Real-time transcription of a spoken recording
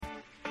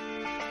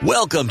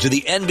Welcome to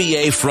the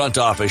NBA Front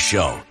Office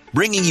Show,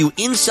 bringing you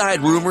inside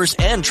rumors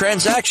and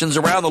transactions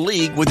around the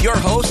league with your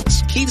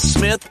hosts, Keith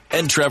Smith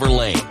and Trevor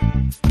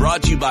Lane.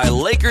 Brought to you by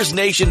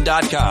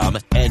LakersNation.com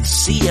and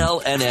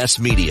CLNS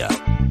Media.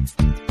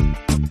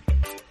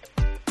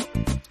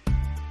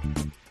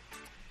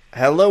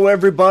 Hello,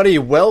 everybody.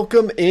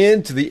 Welcome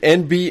into the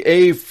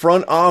NBA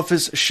Front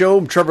Office Show.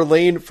 I'm Trevor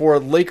Lane for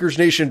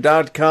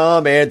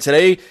LakersNation.com. And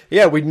today,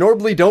 we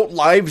normally don't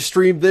live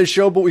stream this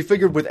show, but we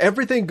figured with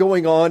everything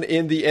going on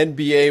in the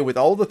NBA, with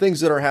all the things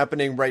that are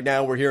happening right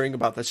now, we're hearing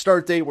about the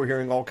start date, we're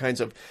hearing all kinds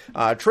of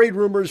trade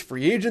rumors,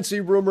 free agency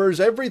rumors,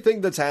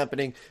 everything that's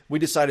happening. We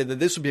decided that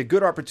this would be a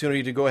good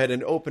opportunity to go ahead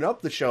and open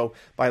up the show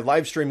by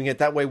live streaming it.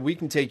 That way we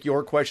can take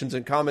your questions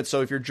and comments.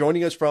 So if you're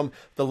joining us from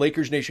the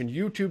Lakers Nation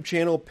YouTube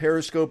channel,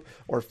 Periscope,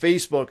 or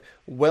Facebook,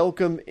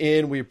 welcome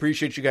in. We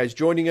appreciate you guys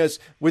joining us.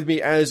 With me,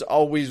 as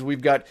always,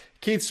 we've got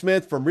Keith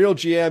Smith from Real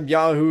GM,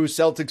 Yahoo,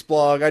 Celtics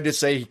blog. I just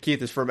say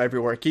Keith is from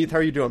everywhere. Keith, how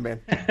are you doing,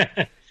 man?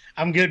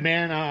 I'm good,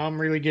 man. I'm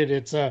really good.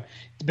 It's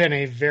been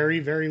a very,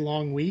 very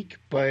long week,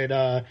 but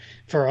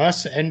for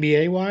us,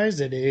 NBA-wise,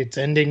 it's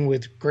ending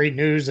with great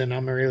news, and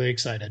I'm really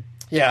excited.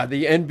 Yeah,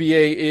 the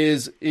NBA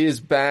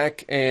is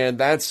back, and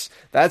that's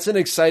an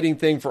exciting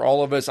thing for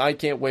all of us. I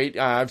can't wait.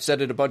 I've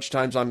said it a bunch of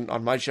times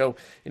on my show.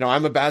 You know,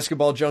 I'm a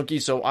basketball junkie,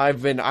 so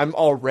I'm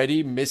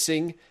already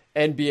missing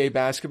NBA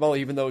basketball,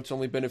 even though it's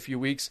only been a few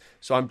weeks.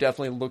 So I'm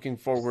definitely looking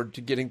forward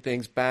to getting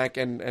things back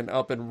and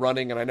up and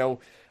running. And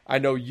I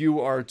know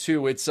you are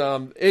too. It's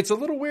a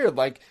little weird.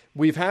 Like,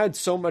 we've had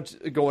so much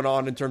going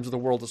on in terms of the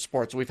world of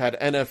sports. We've had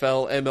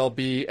NFL,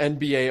 MLB,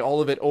 NBA, all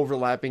of it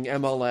overlapping,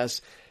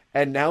 MLS.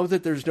 And now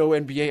that there's no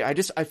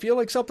NBA, I feel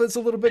like something's a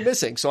little bit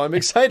missing. So I'm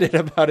excited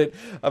about it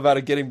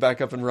getting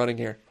back up and running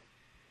here.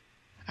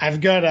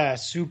 I've got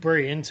super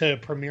into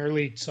Premier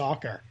League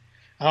soccer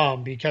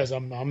because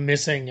I'm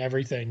missing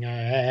everything.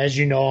 As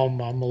you know, I'm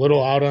a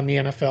little out on the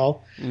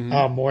NFL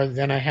more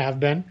than I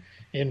have been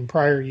in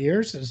prior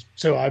years.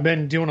 So I've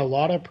been doing a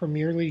lot of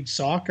Premier League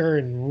soccer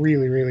and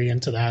really, really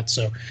into that.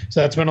 So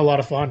that's been a lot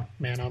of fun,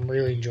 man. I'm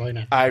really enjoying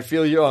it. I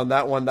feel you on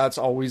that one. That's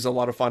always a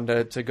lot of fun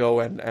to go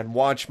and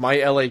watch.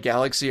 My LA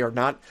Galaxy are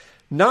not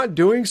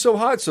doing so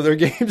hot, so their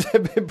games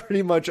have been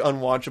pretty much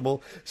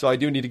unwatchable. So I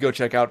do need to go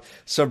check out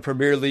some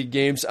Premier League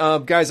games.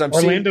 Guys,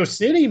 Orlando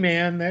City,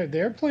 man,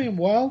 they're playing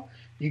well.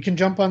 You can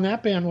jump on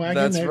that bandwagon.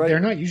 That's right. They're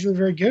not usually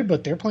very good,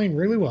 but they're playing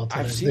really well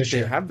this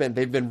year.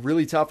 They've been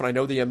really tough, and I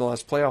know the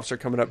MLS playoffs are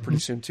coming up pretty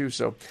soon too.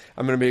 So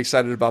I'm going to be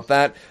excited about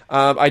that.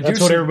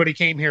 That's what everybody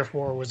came here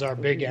for, was our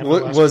big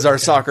MLS. Was our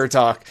soccer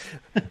talk.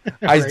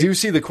 Right. I do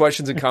see the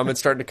questions and comments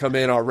starting to come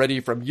in already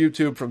from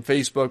YouTube, from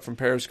Facebook, from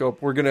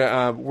Periscope. We're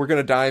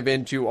gonna dive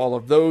into all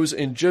of those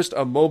in just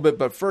a moment.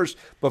 But first,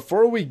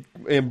 before we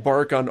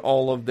embark on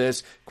all of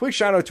this, quick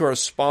shout out to our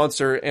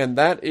sponsor, and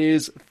that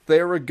is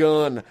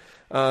Theragun.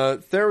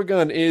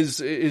 Theragun is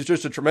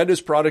just a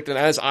tremendous product, and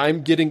as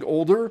I'm getting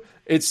older,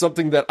 it's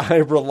something that I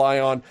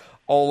rely on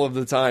all of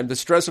the time. The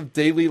stress of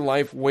daily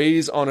life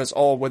weighs on us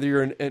all, whether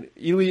you're an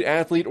elite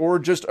athlete or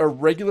just a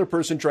regular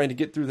person trying to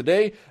get through the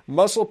day.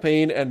 Muscle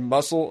pain and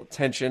muscle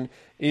tension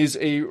is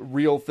a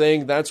real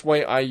thing. That's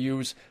why I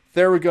use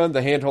Theragun,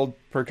 the handheld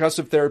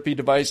percussive therapy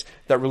device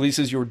that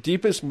releases your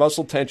deepest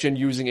muscle tension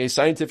using a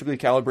scientifically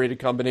calibrated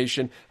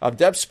combination of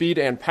depth, speed,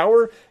 and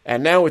power.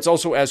 And now it's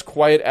also as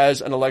quiet as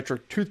an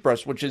electric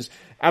toothbrush, which is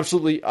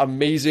absolutely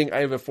amazing. I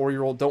have a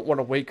 4-year-old, don't want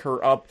to wake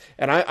her up.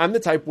 And I'm the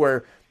type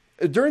where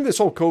during this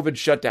whole COVID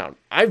shutdown,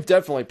 I've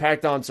definitely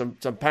packed on some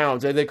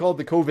pounds. They call it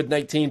the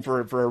COVID-19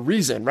 for a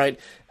reason, right?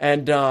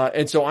 And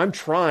so I'm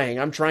trying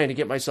to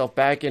get myself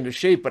back into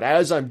shape. But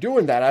as I'm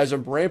doing that, as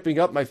I'm ramping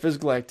up my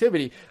physical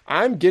activity,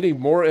 I'm getting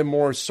more and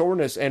more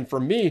soreness. And for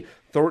me,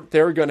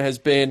 Theragun has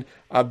been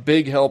a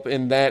big help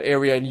in that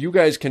area. And you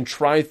guys can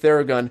try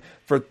Theragun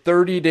for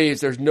 30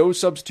 days. There's no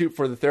substitute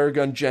for the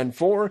Theragun Gen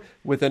 4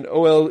 with an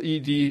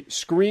OLED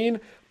screen,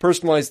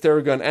 personalized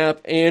Theragun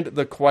app, and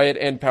the quiet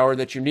and power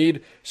that you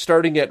need.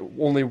 Starting at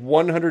only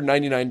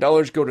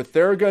 $199. Go to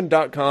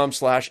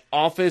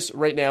Theragun.com/office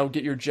right now.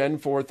 Get your Gen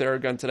 4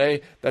 Theragun today.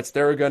 That's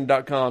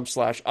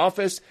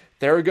Theragun.com/office.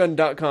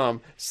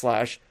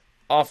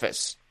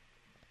 Theragun.com/office.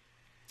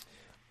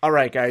 All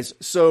right, guys.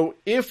 So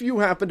if you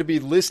happen to be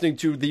listening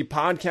to the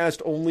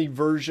podcast-only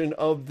version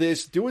of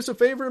this, do us a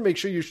favor. Make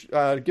sure you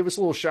give us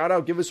a little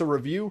shout-out. Give us a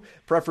review,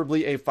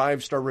 preferably a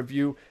 5-star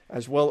review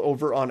as well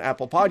over on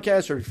Apple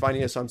Podcasts, or if you're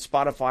finding us on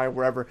Spotify,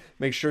 wherever.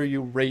 Make sure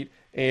you rate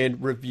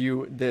and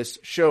review this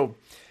show.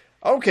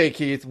 Okay,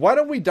 Keith, why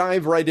don't we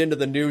dive right into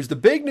the news? The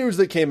big news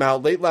that came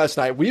out late last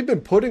night, we've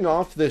been putting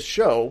off this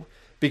show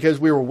because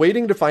we were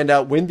waiting to find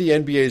out when the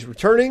NBA is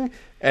returning,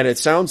 and it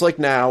sounds like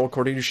now,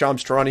 according to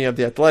Shams Charania of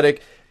The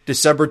Athletic,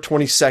 December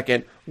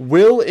 22nd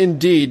will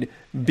indeed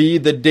be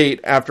the date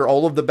after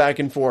all of the back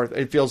and forth.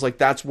 It feels like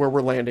that's where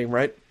we're landing,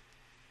 right?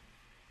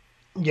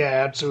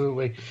 Yeah,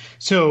 absolutely.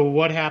 So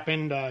what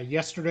happened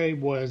yesterday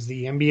was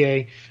the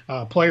NBA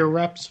player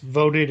reps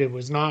voted. It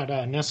was not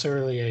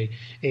necessarily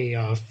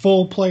a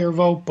full player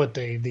vote, but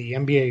the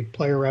NBA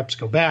player reps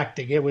go back,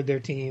 they get with their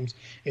teams,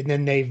 and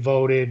then they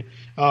voted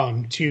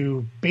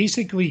to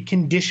basically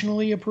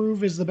conditionally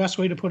approve is the best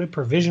way to put it,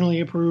 provisionally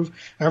approve,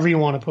 however you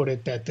want to put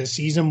it, that the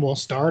season will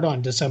start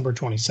on December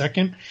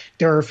 22nd.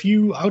 There are a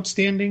few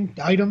outstanding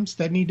items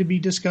that need to be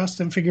discussed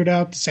and figured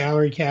out, the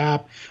salary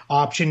cap,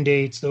 option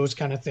dates, those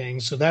kind of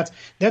things. So that's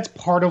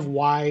part of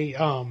why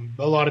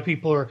a lot of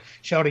people are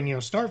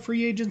shouting, start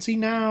free agency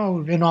now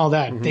and all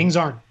that. Mm-hmm. Things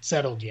aren't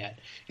settled yet.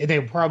 And they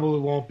probably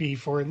won't be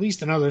for at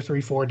least another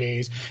 3-4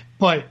 days.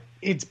 But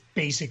it's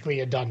basically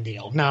a done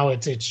deal. Now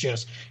it's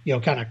just,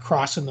 kind of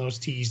crossing those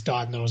T's,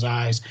 dotting those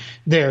I's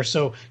there.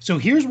 So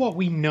here's what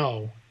we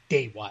know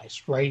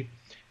date-wise, right?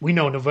 We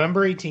know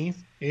November 18th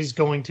is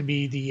going to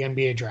be the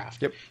NBA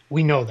draft. Yep.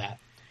 We know that.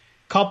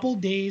 Couple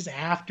days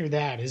after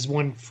that is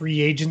when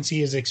free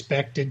agency is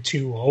expected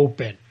to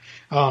open.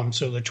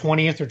 So the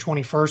 20th or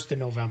 21st of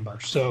November.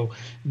 So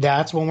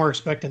that's when we're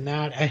expecting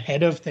that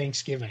ahead of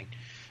Thanksgiving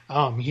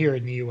here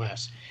in the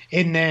U.S.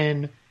 And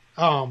then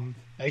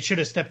I should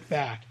have stepped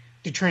back.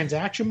 The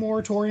transaction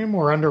moratorium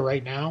we're under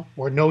right now,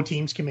 where no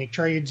teams can make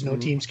trades, no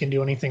teams can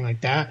do anything like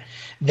that,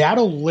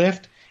 that'll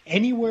lift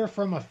anywhere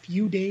from a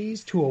few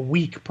days to a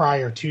week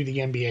prior to the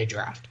NBA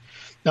draft.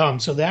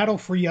 So that'll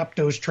free up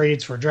those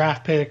trades for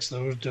draft picks,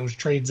 those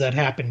trades that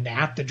happened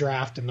at the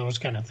draft and those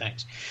kind of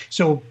things.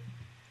 So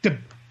the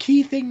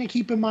key thing to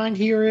keep in mind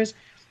here is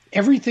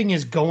everything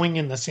is going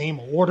in the same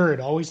order it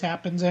always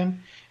happens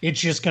in. It's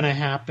just going to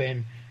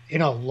happen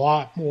in a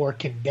lot more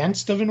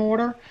condensed of an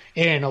order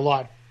and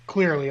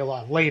clearly a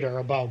lot later,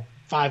 about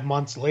 5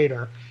 months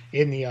later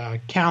in the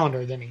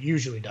calendar than it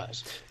usually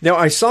does. Now,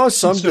 I saw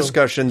some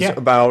discussions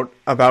about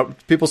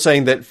people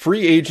saying that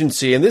free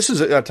agency, and this is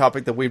a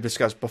topic that we've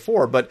discussed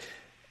before, but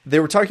they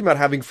were talking about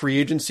having free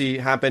agency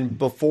happen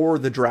before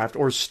the draft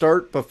or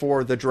start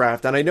before the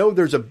draft. And I know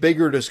there's a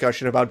bigger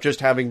discussion about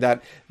just having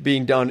that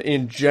being done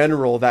in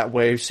general that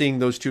way, seeing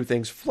those two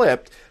things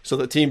flipped so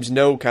that teams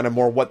know kind of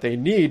more what they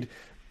need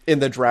in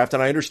the draft.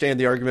 And I understand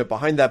the argument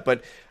behind that,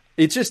 but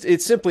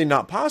it's simply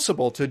not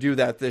possible to do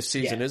that this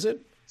season, is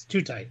it? It's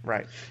too tight.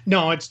 Right.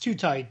 No, it's too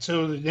tight.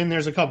 So then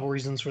there's a couple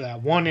reasons for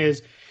that. One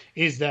is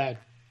that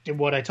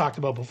what I talked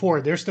about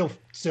before, they're still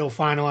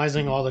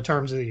finalizing all the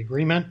terms of the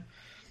agreement.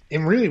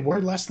 And really, we're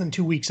less than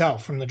 2 weeks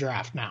out from the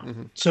draft now.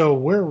 Mm-hmm. So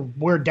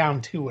we're down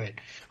to it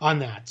on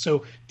that.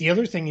 So the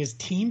other thing is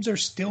teams are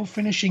still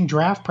finishing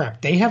draft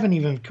prep. They haven't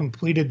even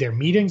completed their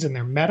meetings and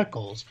their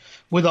medicals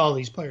with all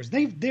these players.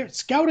 Their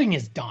scouting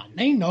is done.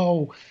 They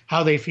know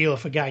how they feel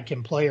if a guy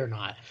can play or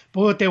not.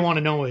 But what they want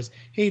to know is,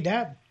 hey,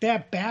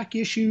 that back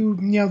issue,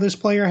 this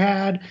player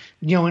had,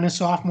 in a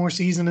sophomore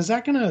season, is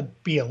that going to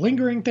be a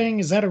lingering thing?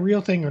 Is that a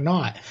real thing or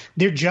not?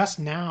 They're just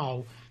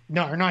now.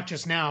 No, or not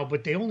just now,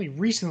 but they only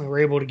recently were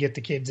able to get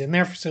the kids in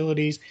their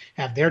facilities,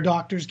 have their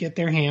doctors get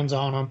their hands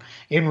on them,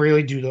 and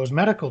really do those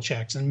medical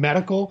checks. And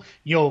medical,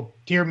 you'll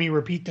hear me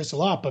repeat this a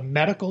lot, but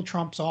medical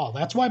trumps all.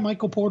 That's why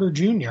Michael Porter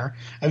Jr.,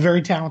 a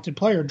very talented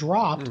player,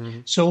 dropped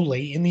so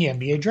late in the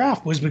NBA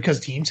draft, was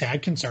because teams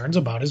had concerns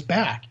about his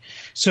back.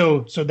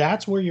 So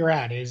that's where you're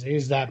at,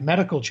 is that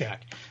medical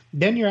check.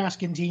 Then you're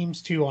asking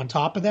teams to, on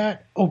top of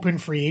that, open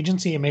free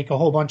agency and make a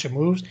whole bunch of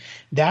moves.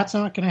 That's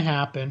not going to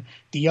happen.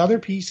 The other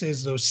piece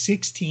is those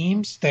 6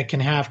 teams that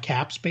can have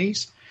cap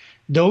space.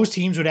 Those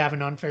teams would have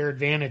an unfair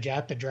advantage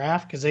at the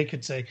draft because they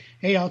could say,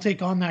 hey, I'll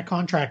take on that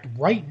contract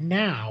right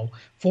now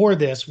for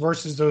this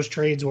versus those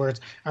trades where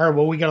it's, all right,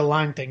 well, we got to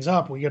line things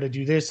up. We got to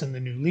do this in the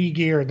new league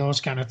year and those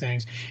kind of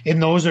things.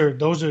 And those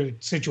are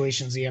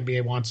situations the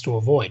NBA wants to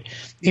avoid.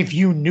 If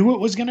you knew it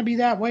was going to be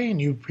that way and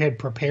you had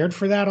prepared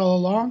for that all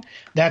along,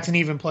 that's an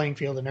even playing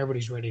field and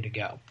everybody's ready to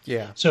go.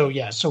 Yeah.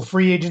 So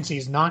free agency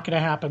is not going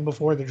to happen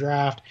before the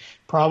draft.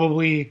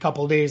 Probably a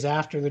couple days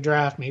after the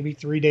draft, maybe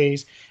 3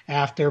 days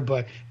after.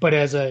 But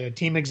as a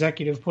team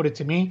executive put it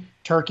to me,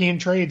 turkey and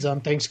trades on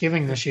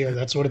Thanksgiving this year.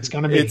 That's what it's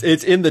going to be.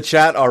 It's in the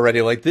chat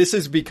already. Like this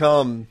is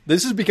becoming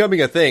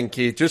a thing,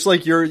 Keith. Just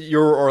like your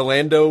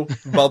Orlando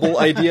bubble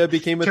idea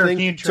became a turkey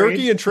thing. And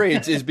turkey and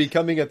trades is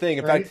becoming a thing.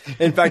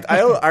 In fact,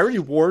 I already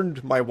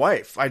warned my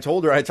wife. I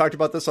told her. I talked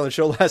about this on the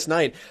show last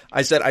night.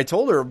 I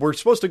told her we're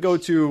supposed to go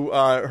to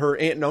her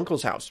aunt and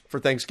uncle's house for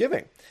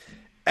Thanksgiving.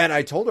 And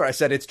I told her, I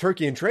said, it's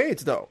turkey and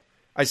trades, though.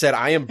 I said,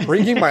 I am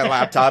bringing my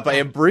laptop. I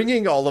am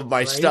bringing all of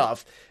my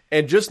stuff.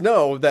 And just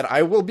know that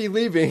I will be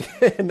leaving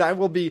and I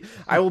will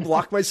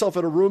block myself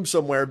in a room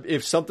somewhere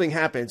if something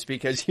happens,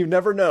 because you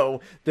never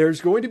know.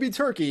 There's going to be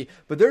turkey,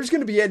 but there's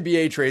going to be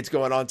NBA trades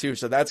going on too.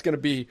 So that's going to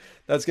be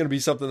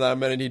something that I'm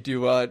going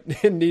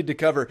to need to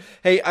cover.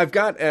 Hey, I've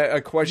got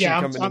a question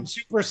coming in. I'm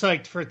super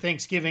psyched for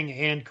Thanksgiving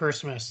and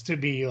Christmas to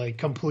be like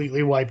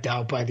completely wiped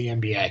out by the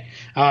NBA.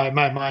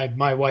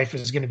 My wife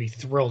is going to be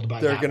thrilled by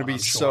that. They're going to be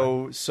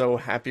so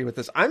happy with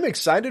this. I'm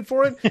excited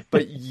for it,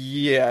 but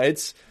yeah,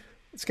 it's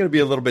going to be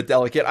a little bit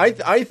delicate.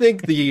 I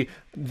think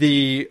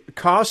the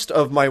cost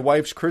of my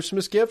wife's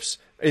Christmas gifts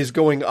is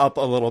going up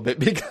a little bit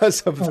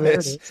because of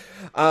this.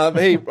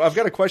 Hey, I've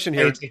got a question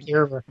here.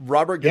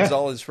 Robert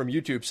Gonzalez from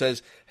YouTube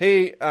says,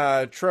 hey,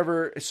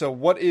 Trevor, so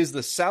what is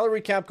the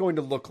salary cap going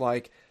to look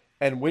like,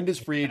 and when does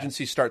free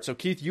agency start? So,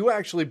 Keith, you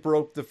actually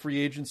broke the free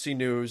agency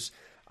news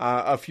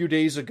a few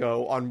days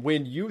ago on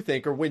when you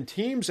think, or when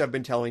teams have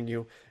been telling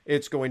you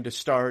it's going to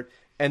start.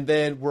 And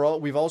then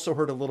we've also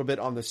heard a little bit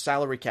on the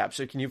salary cap.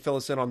 So can you fill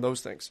us in on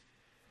those things?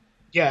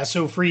 Yeah,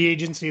 so free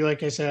agency,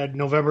 like I said,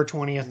 November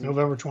 20th,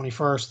 November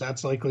 21st,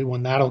 that's likely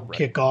when that'll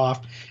kick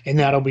off, and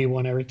that'll be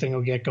when everything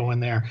will get going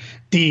there.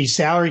 The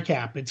salary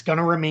cap, it's going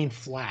to remain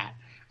flat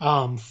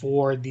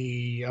for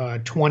the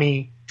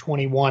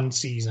 2021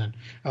 season,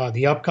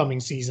 the upcoming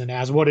season,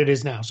 as what it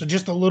is now. So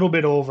just a little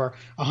bit over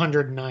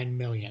 $109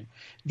 million.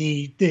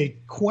 The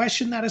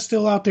question that is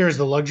still out there is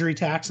the luxury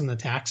tax and the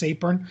tax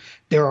apron.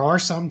 There are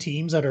some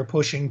teams that are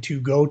pushing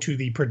to go to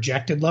the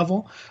projected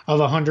level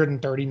of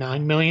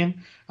 $139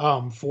 million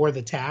for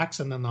the tax,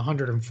 and then the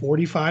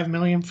 $145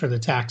 million for the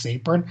tax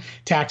apron.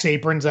 Tax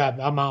aprons that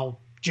amount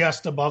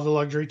just above the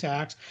luxury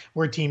tax,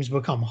 where teams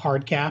become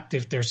hard capped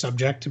if they're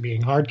subject to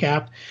being hard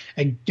capped.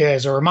 And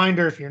as a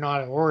reminder, if you're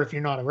not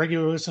a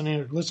regular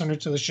listener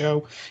to the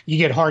show, you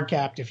get hard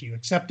capped if you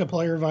accept a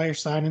player via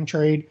sign and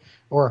trade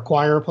or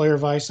acquire a player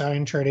via sign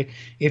and trade,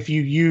 if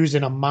you use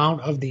an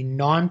amount of the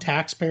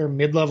non-taxpayer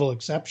mid-level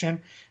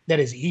exception that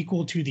is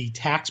equal to the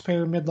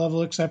taxpayer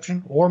mid-level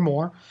exception or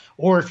more,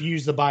 or if you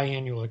use the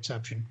biannual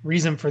exception.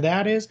 Reason for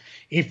that is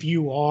if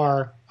you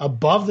are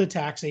above the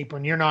tax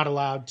apron, you're not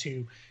allowed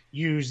to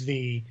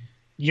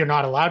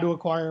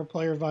acquire a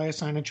player via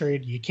sign and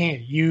trade. You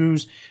can't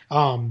use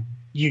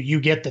you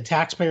get the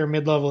taxpayer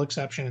mid-level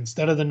exception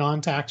instead of the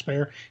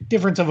non-taxpayer,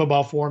 difference of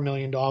about $4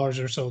 million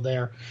or so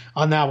there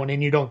on that one,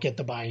 and you don't get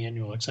the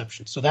biannual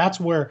exception. So that's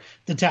where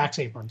the tax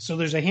apron. So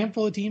there's a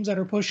handful of teams that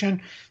are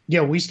pushing,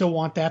 we still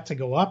want that to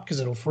go up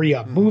because it'll free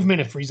up movement,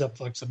 it frees up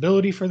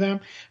flexibility for them,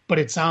 but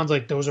it sounds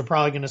like those are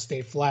probably going to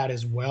stay flat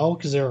as well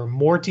because there are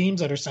more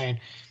teams that are saying,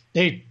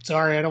 hey,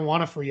 sorry, I don't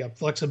want to free up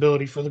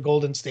flexibility for the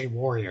Golden State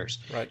Warriors.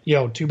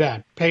 Right. Too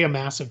bad. Pay a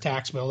massive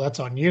tax bill. That's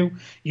on you.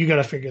 You got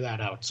to figure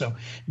that out. So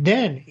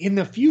then in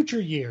the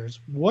future years,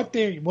 what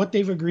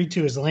they've agreed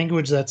to is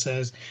language that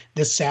says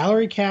the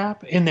salary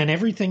cap and then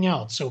everything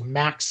else. So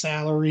max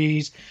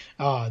salaries,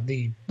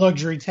 the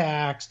luxury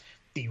tax,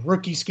 the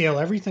rookie scale,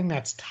 everything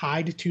that's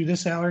tied to the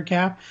salary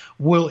cap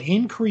will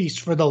increase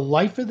for the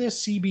life of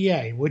this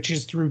CBA, which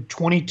is through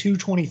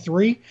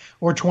 22-23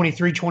 or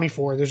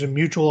 23-24. There's a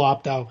mutual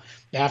opt-out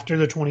after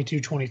the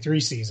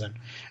 22-23 season.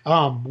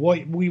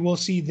 What we will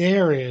see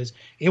there is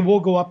it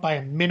will go up by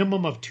a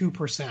minimum of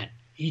 2%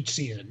 each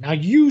season. Now,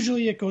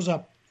 usually it goes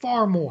up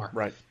far more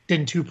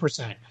than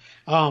 2%.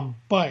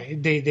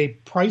 But they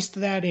priced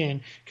that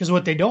in because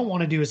what they don't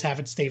want to do is have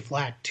it stay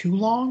flat too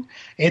long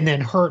and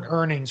then hurt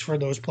earnings for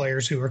those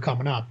players who are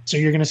coming up. So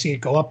you're going to see it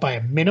go up by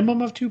a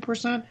minimum of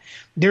 2%.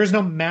 There's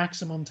no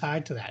maximum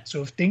tied to that.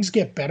 So if things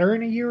get better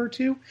in a year or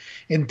two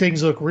and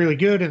things look really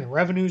good and the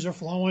revenues are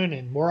flowing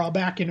and we're all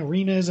back in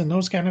arenas and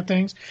those kind of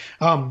things,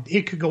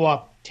 it could go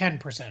up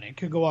 10%. It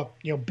could go up,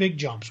 big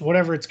jumps,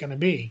 whatever it's going to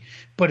be.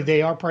 But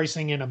they are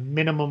pricing in a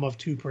minimum of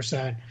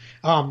 2%.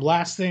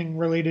 Last thing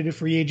related to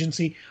free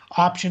agency,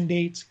 option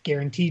dates,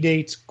 guarantee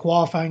dates,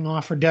 qualifying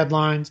offer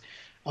deadlines,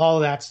 all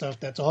of that stuff.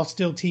 That's all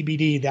still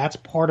TBD. That's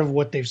part of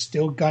what they've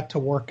still got to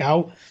work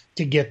out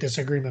to get this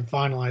agreement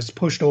finalized,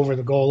 pushed over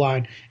the goal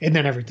line, and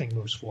then everything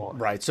moves forward.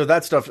 Right. So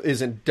that stuff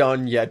isn't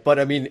done yet.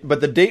 But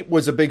the date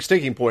was a big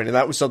sticking point, and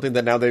that was something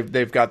that now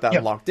they've got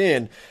that locked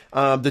in.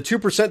 The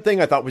 2%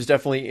 thing I thought was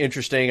definitely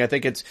interesting. I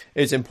think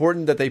it's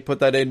important that they put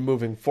that in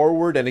moving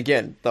forward. And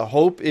again, the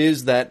hope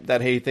is that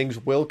hey,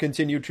 things will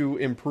continue to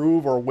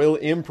improve, or will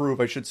improve,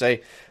 I should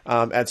say,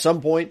 at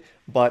some point.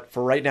 But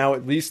for right now,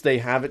 at least they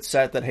have it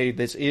set that, hey,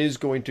 this is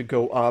going to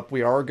go up.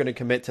 We are going to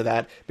commit to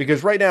that.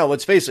 Because right now,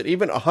 let's face it,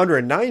 even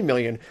 $109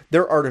 million,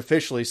 they're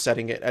artificially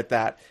setting it at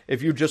that.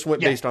 If you just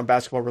went based on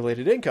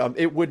basketball-related income,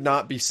 it would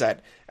not be set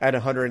at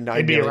 $109 million.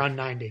 It'd be around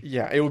 90.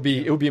 Yeah, it would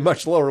be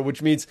much lower,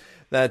 which means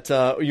that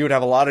you would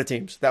have a lot of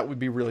teams that would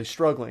be really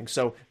struggling.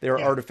 So they're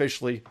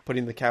artificially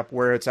putting the cap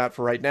where it's at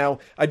for right now.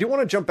 I do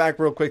want to jump back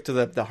real quick to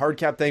the hard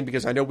cap thing,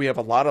 because I know we have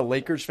a lot of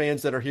Lakers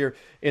fans that are here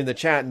in the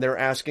chat, and they're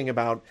asking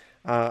about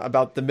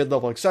the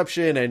mid-level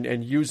exception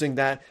and using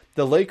that.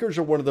 The Lakers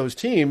are one of those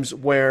teams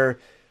where,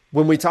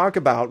 when we talk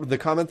about, the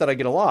comment that I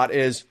get a lot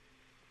is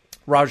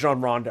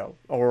Rajon Rondo,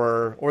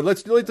 or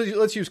let's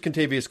use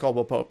Kentavious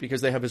Caldwell-Pope because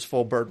they have his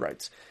full bird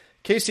rights.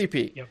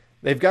 KCP,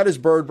 they've got his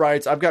bird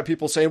rights. I've got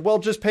people saying, well,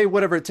 just pay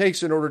whatever it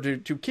takes in order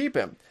to keep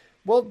him.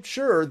 Well,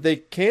 sure, they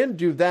can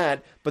do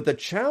that, but the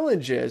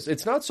challenge is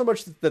it's not so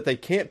much that they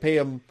can't pay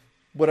him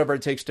whatever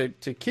it takes to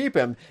keep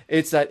him.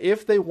 It's that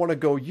if they want to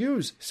go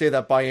use, say,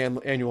 that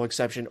biannual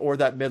exception or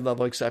that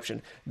mid-level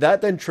exception,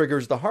 that then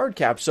triggers the hard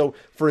cap. So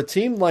for a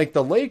team like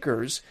the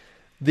Lakers,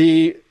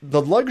 the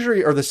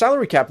luxury or the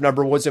salary cap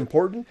number was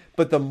important,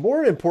 but the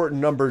more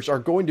important numbers are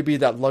going to be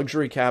that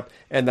luxury cap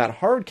and that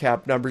hard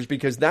cap numbers,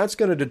 because that's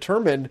going to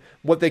determine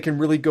what they can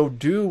really go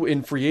do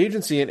in free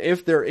agency and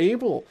if they're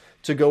able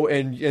to go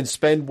and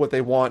spend what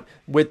they want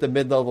with the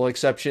mid-level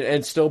exception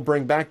and still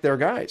bring back their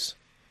guys.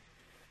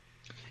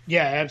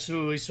 Yeah,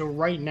 absolutely. So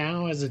right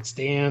now, as it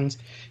stands,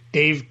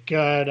 they've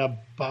got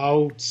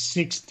about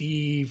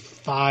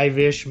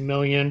 65-ish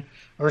million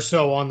or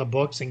so on the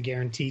books in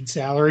guaranteed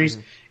salaries.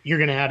 Mm-hmm. You're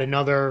going to add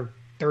another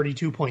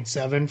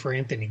 32.7 for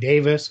Anthony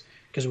Davis,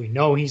 because we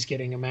know he's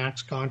getting a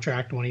max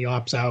contract when he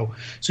opts out.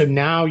 So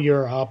now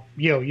you're up,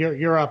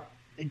 you're up,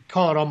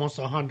 call it almost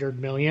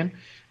 100 million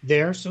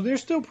there. So they're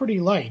still pretty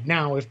light.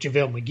 Now, if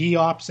JaVale McGee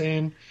opts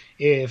in,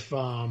 if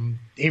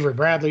Avery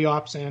Bradley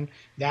opts in,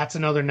 that's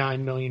another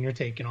 $9 million you're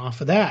taking off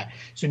of that.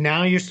 So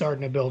now you're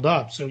starting to build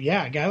up. So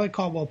yeah, a guy like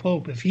Caldwell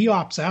Pope, if he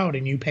opts out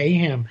and you pay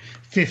him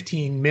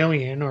 $15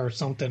 million or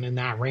something in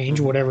that range,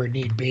 whatever it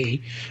need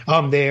be,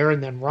 there,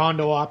 and then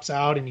Rondo opts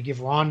out and you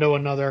give Rondo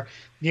another,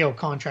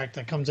 contract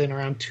that comes in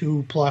around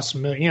 $2+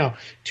 million,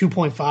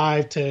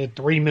 2.5 to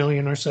 $3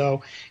 million or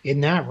so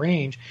in that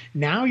range.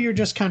 Now you're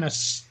just kind of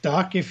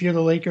stuck if you're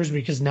the Lakers,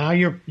 because now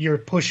you're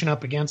pushing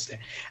up against it.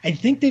 I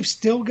think they've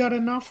still got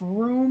enough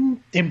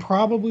room, and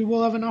probably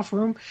will have enough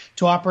room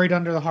to operate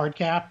under the hard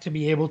cap to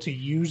be able to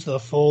use the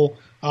full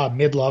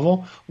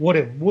mid-level. What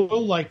it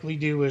will likely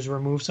do is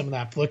remove some of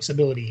that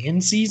flexibility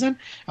in season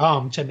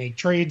to make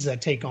trades that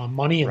take on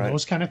money and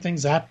those kind of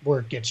things. That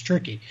where it gets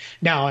tricky.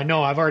 Now, I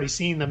know I've already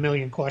seen the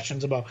million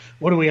questions about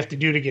what do we have to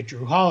do to get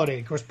Drew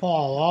Holiday, Chris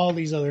Paul, all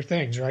these other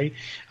things, right?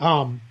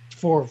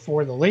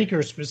 For the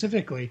Lakers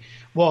specifically,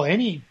 well,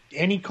 any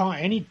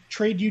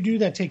trade you do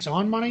that takes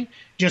on money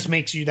just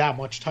makes you that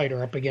much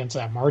tighter up against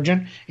that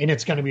margin, and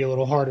it's going to be a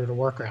little harder to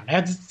work around.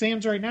 As it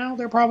stands right now,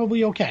 they're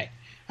probably okay.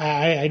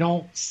 I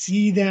don't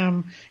see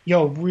them,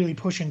 really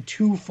pushing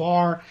too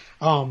far,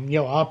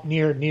 up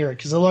near it,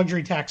 because the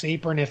luxury tax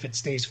apron, if it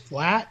stays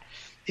flat,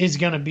 is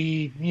going to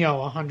be,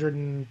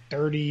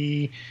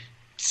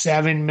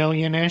 137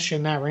 million-ish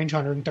in that range,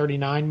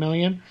 139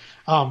 million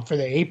for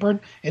the apron,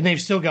 and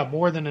they've still got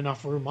more than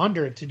enough room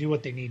under it to do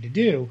what they need to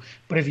do.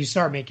 But if you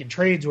start making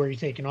trades where you're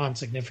taking on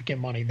significant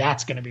money,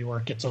 that's going to be where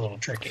it gets a little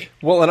tricky.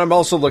 Well, and I'm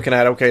also looking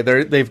at,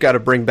 they've got to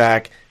bring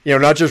back,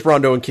 not just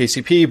Rondo and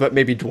KCP, but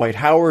maybe Dwight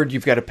Howard.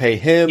 You've got to pay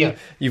him. Yep.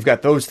 You've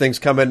got those things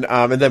coming.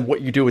 And then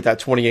what you do with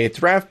that 28th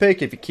draft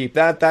pick, if you keep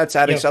that, that's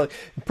adding salary.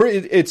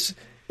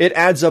 It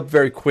adds up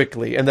very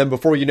quickly. And then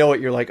before you know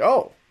it, you're like,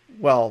 oh,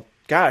 well,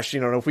 gosh,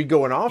 if we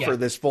go and offer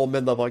this full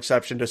mid-level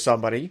exception to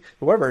somebody,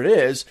 whoever it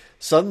is,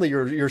 suddenly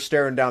you're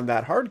staring down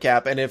that hard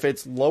cap. And if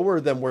it's lower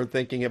than we're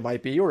thinking it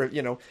might be, or,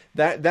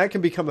 that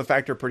can become a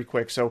factor pretty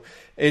quick. So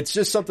it's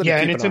just something to keep an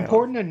eye on. Yeah, and it's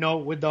important to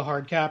note with the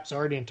hard cap,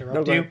 sorry to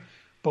interrupt you,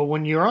 but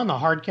when you're on the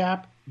hard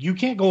cap, you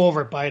can't go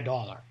over it by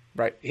 $1.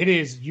 Right.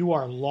 You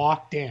are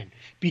locked in,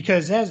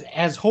 because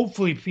as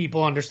hopefully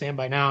people understand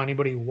by now,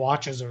 anybody who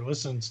watches or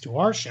listens to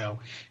our show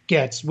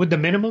gets, with the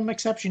minimum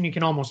exception, you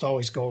can almost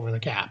always go over the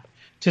cap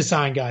to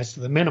sign guys to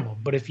the minimum.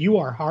 But if you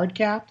are hard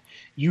capped,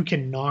 you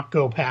cannot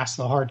go past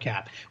the hard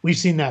cap. We've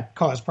seen that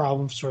cause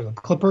problems for the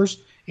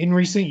Clippers in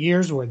recent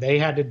years, where they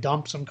had to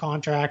dump some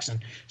contracts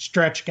and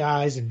stretch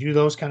guys and do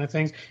those kind of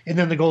things. And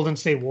then the Golden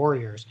State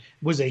Warriors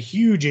was a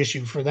huge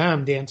issue for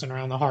them, dancing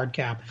around the hard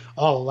cap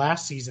all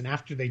last season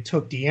after they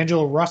took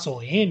D'Angelo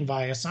Russell in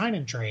via sign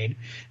and trade.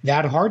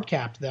 That hard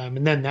capped them,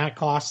 and then that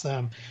cost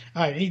them.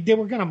 They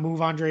were going to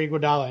move Andre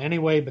Iguodala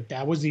anyway, but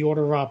that was the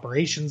order of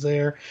operations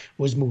there,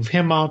 was move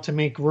him out to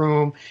make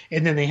room.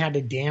 And then they had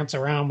to dance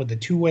around with the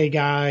two-way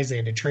guys. They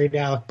had to trade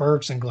Alec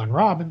Burks and Glenn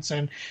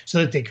Robinson so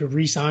that they could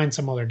re-sign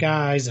some other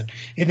guys. And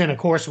then, of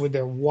course, with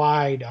their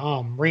wide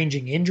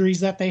ranging injuries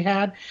that they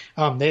had,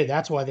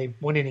 that's why they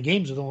went into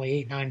games with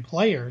only 8-9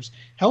 players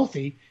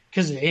healthy,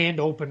 and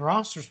open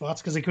roster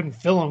spots, because they couldn't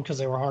fill them because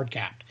they were hard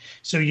capped.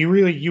 So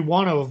you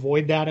want to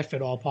avoid that if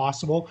at all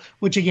possible,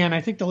 which again,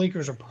 I think the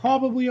Lakers are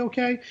probably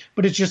okay,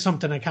 but it's just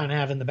something to kind of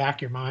have in the back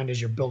of your mind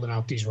as you're building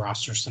out these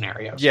roster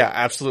scenarios. Yeah,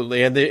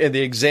 absolutely. And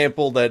the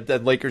example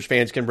that Lakers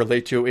fans can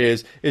relate to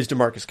is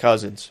DeMarcus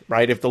Cousins,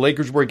 right? If the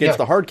Lakers were against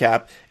the hard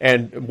cap,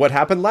 and what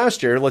happened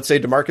last year, let's say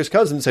DeMarcus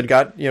Cousins had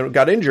got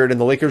injured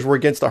and the Lakers were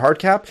against the hard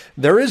cap,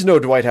 there is no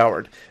Dwight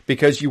Howard,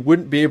 because you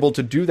wouldn't be able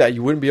to do that.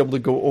 You wouldn't be able to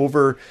go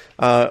over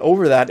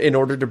that in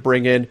order to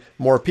bring in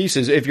more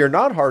pieces. If you're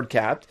not hard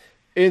capped,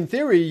 in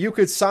theory, you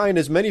could sign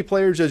as many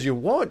players as you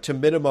want to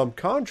minimum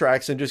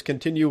contracts and just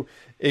continue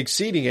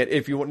exceeding it.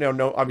 If you want,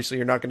 no, obviously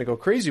you're not going to go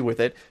crazy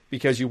with it,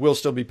 because you will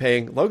still be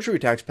paying luxury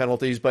tax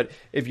penalties. But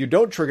if you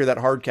don't trigger that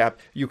hard cap,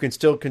 you can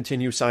still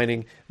continue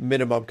signing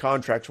minimum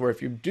contracts, where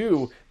if you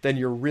do, then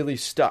you're really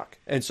stuck.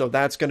 And so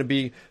that's going to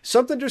be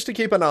something just to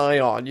keep an eye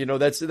on.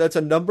 That's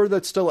a number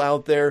that's still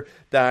out there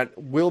that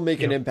will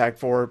make an impact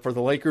for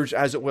the Lakers,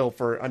 as it will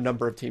for a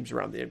number of teams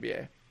around the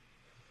NBA.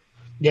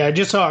 Yeah, I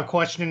just saw a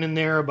question in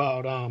there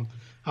about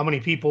how many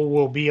people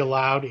will be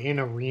allowed in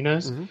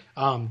arenas.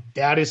 Mm-hmm.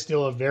 That is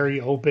still a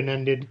very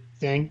open-ended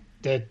thing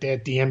that the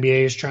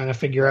NBA is trying to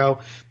figure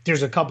out.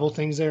 There's a couple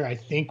things there. I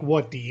think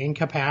what the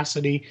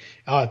incapacity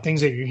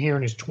things that you're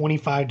hearing is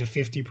 25 to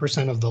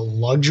 50% of the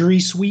luxury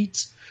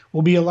suites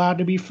will be allowed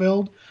to be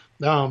filled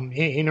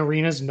in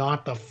arenas,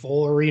 not the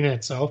full arena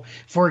itself.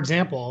 For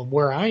example,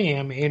 where I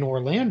am in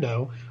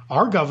Orlando,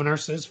 our governor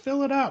says,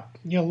 fill it up,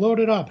 load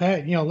it up.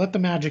 Hey, let the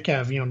Magic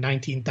have,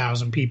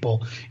 19,000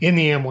 people in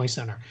the Amway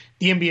Center.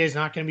 The NBA is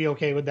not going to be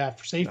okay with that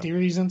for safety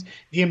reasons.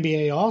 The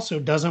NBA also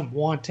doesn't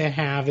want to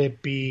have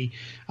it be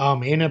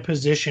in a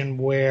position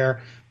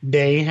where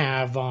they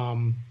have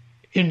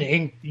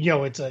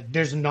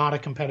there's not a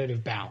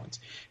competitive balance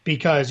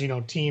because,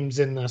 teams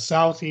in the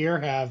South here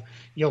have,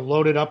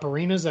 loaded up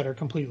arenas that are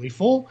completely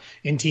full,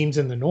 and teams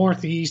in the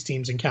Northeast,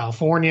 teams in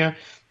California,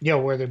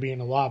 where they're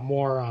being a lot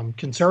more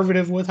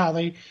conservative with how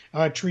they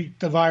treat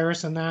the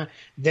virus and that,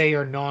 they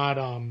are not,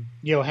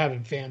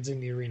 having fans in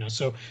the arena.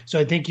 So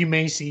I think you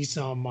may see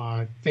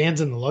some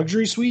fans in the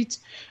luxury suites,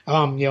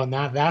 and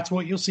that's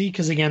what you'll see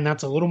because, again,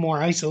 that's a little more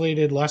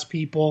isolated, less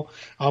people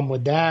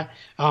with that.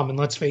 And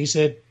let's face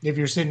it, if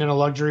you're sitting in a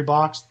luxury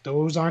box,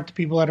 those aren't the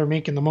people that are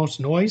making the most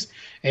noise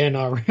and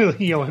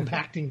really,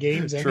 impacting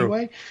games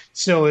anyway.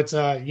 So it's,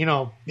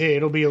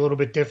 it'll be a little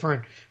bit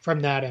different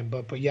from that end.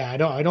 But yeah,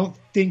 I don't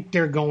think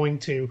they're going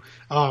to,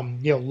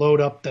 load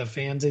up the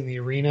fans in the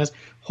arenas.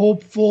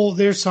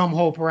 There's some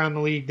hope around the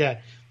league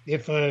that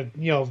if a,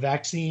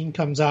 vaccine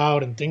comes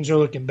out and things are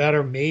looking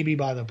better, maybe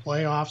by the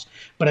playoffs,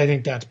 but I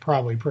think that's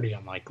probably pretty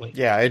unlikely.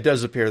 Yeah, it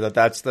does appear that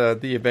that's the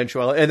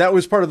eventuality. And that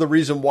was part of the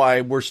reason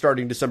why we're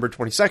starting December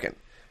 22nd,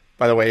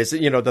 by the way, is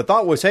that, the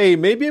thought was, hey,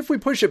 maybe if we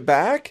push it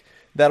back,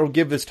 that'll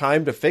give us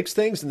time to fix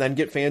things and then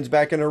get fans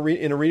back in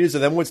arenas.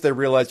 And then once they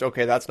realized,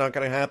 okay, that's not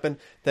going to happen,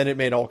 then it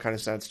made all kind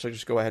of sense to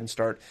just go ahead and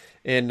start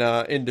in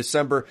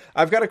December.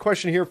 I've got a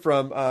question here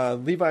from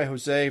Levi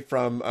Jose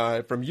from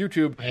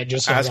YouTube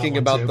asking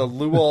about the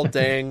Luol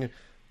Deng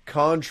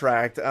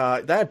contract.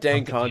 That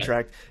Deng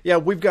contract. Yeah,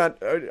 we've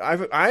got.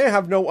 I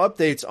have no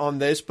updates on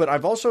this, but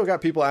I've also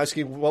got people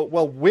asking,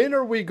 well, when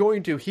are we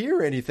going to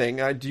hear anything?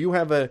 Do you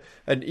have an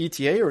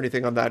ETA or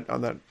anything on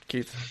that,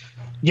 Keith?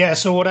 Yeah,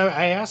 so what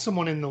I asked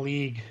someone in the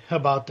league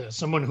about this,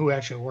 someone who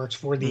actually works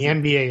for the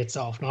NBA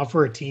itself, not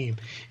for a team,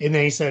 and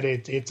they said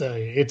it's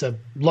a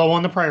low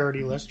on the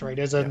priority list, right?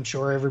 As I'm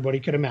sure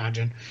everybody could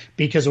imagine,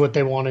 because what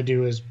they want to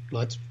do is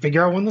let's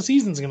figure out when the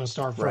season's going to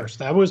start first.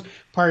 Right. That was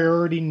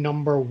priority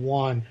number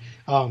one.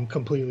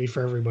 Completely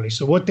for everybody.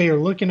 So what they are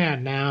looking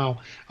at now,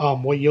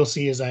 what you'll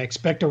see is I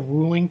expect a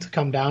ruling to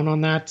come down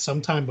on that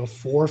sometime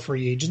before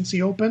free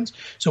agency opens.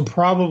 So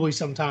probably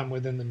sometime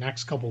within the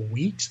next couple of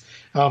weeks.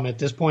 At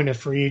this point, if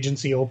free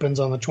agency opens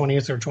on the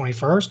 20th or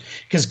 21st,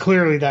 because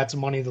clearly that's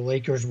money the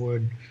Lakers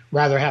would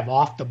rather have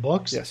off the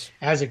books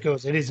as it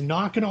goes. It is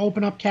not going to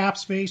open up cap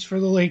space for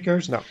the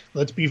Lakers. No.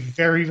 Let's be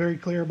very, very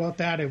clear about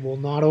that. It will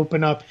not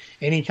open up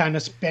any kind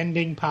of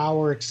spending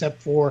power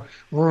except for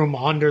room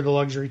under the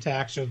luxury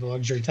tax or the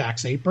luxury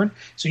tax apron.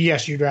 So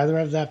yes, you'd rather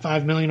have that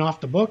 $5 million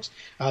off the books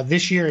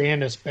this year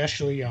and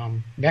especially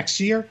next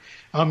year.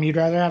 You'd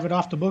rather have it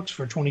off the books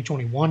for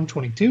 2021,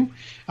 22.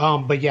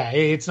 But yeah,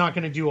 it's not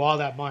going to do all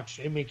that much.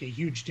 It make a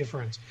huge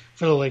difference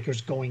for the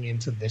Lakers going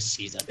into this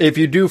season. If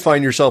you do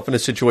find yourself in a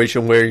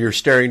situation where you're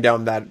staring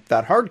down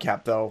that hard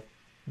cap, though,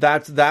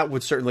 that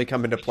would certainly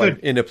come into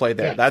play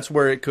there. Yeah. That's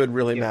where it could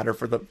really matter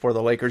for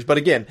the Lakers. But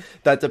again,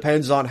 that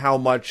depends on how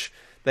much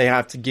they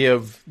have to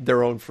give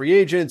their own free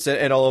agents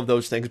and all of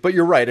those things. But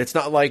you're right. It's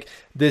not like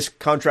this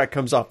contract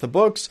comes off the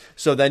books,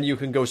 so then you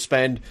can go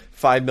spend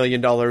 $5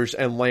 million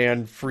and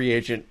land free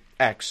agent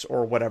X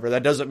or whatever.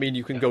 That doesn't mean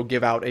you can go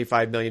give out a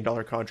 $5 million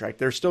contract.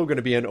 They're still going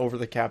to be an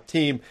over-the-cap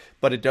team,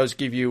 but it does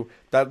give you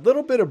that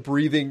little bit of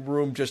breathing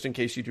room just in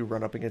case you do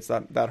run up against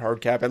that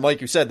hard cap. And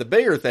like you said, the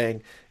bigger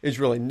thing is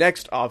really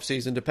next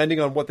offseason, depending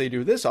on what they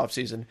do this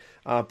offseason,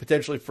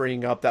 potentially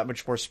freeing up that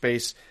much more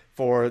space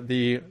for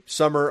the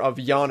summer of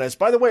Giannis.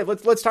 By the way,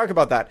 let's talk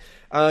about that.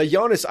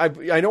 Giannis,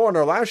 I know on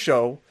our last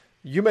show,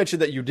 you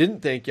mentioned that you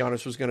didn't think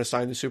Giannis was going to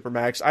sign the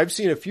Supermax. I've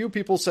seen a few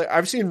people say,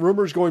 I've seen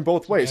rumors going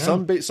both ways.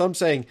 Yeah. Some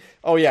saying,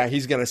 oh yeah,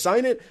 he's going to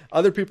sign it.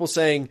 Other people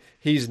saying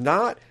he's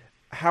not.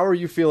 How are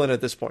you feeling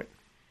at this point?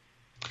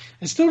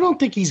 I still don't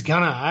think he's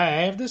gonna. I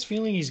have this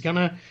feeling he's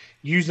gonna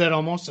use that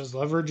almost as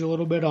leverage a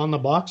little bit on the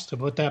Bucks to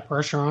put that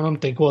pressure on them.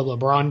 Think what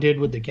LeBron did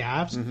with the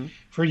Cavs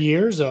for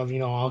years of,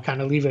 I'll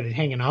kind of leave it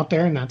hanging out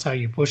there, and that's how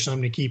you push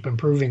them to keep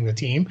improving the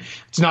team.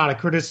 It's not a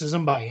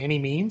criticism by any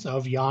means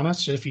of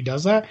Giannis if he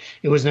does that.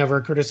 It was never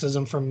a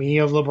criticism from me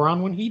of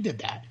LeBron when he did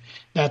that.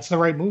 That's the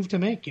right move to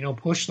make.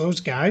 Push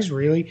those guys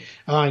really.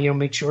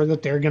 Make sure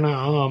that they're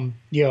gonna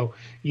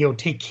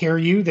take care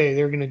of you.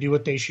 They're gonna do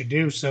what they should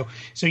do. So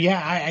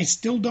yeah, I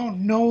still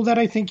don't know that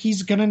I think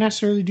he's gonna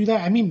necessarily do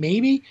that. I mean,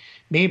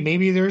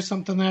 maybe there's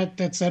something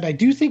that said. I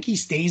do think he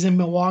stays in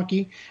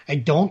Milwaukee. I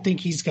don't think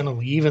he's gonna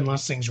leave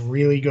unless things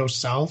really go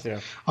south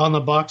on the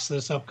Bucks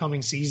this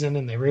upcoming season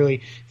and they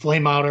really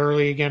flame out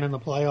early again in the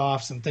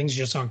playoffs and things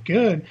just aren't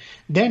good.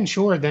 Then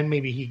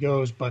maybe he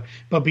goes. But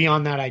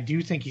beyond that, I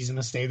do think he's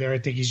gonna stay there.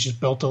 think he's just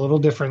built a little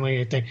differently.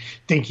 I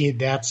think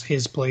that's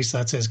his place.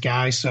 That's his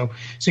guy. So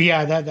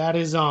yeah, that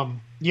is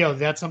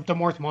that's something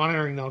worth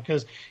monitoring though,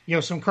 because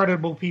some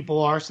credible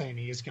people are saying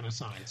he is going to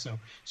sign.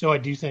 So I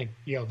do think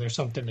there's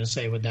something to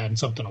say with that and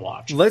something to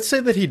watch. Let's say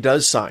that he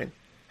does sign.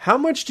 How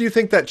much do you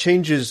think that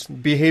changes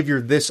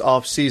behavior this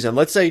offseason?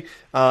 Let's say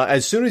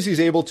as soon as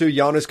he's able to,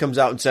 Giannis comes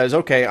out and says,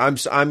 okay, I'm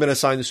going to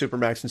sign the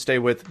Supermax and stay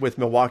with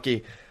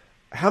Milwaukee.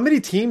 How many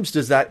teams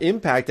does that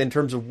impact in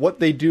terms of what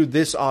they do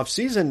this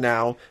offseason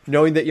now,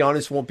 knowing that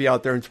Giannis won't be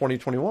out there in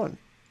 2021?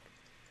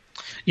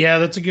 Yeah,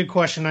 that's a good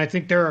question. I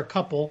think there are a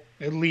couple,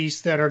 at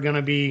least, that are going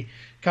to be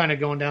kind of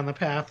going down the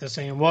path of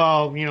saying,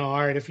 well, all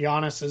right, if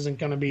Giannis isn't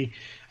going to be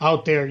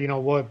out there,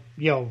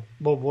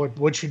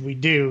 what should we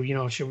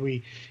do? Should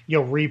we,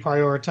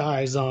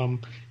 reprioritize,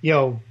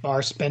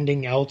 our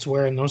spending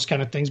elsewhere and those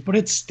kind of things? But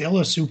it's still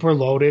a super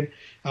loaded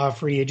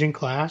free agent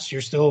class.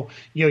 You're still,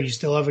 you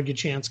still have a good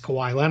chance.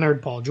 Kawhi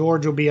Leonard, Paul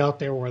George will be out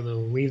there, whether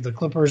they'll leave the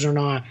Clippers or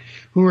not.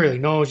 Who really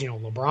knows?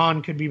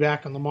 LeBron could be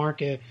back on the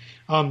market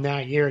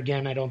that year.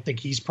 Again, I don't think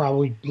he's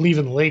probably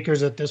leaving the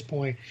Lakers at this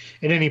point,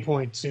 at any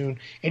point soon.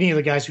 Any of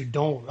the guys who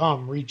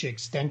don't reach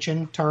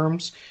extension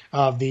terms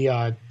of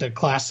the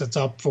class that's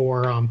up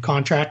for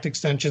contract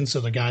extension,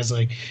 so the guys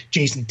like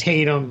Jason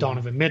Tatum,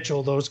 Donovan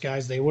Mitchell, those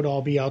guys, they would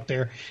all be out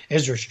there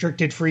as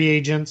restricted free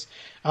agents.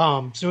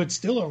 So it's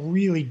still a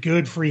really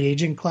good free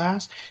agent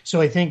class.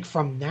 So I think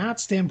from that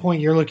standpoint,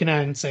 you're looking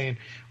at it and saying,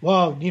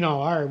 well,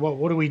 all right,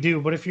 what do we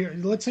do? But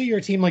let's say you're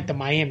a team like the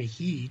Miami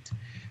Heat,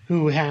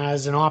 who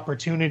has an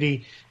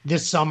opportunity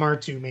this summer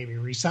to maybe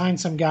re-sign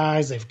some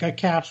guys. They've got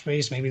cap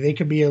space. Maybe they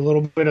could be a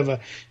little bit of a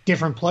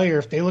different player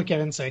if they look at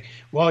it and say,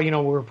 well,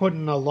 we're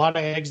putting a lot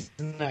of eggs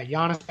in that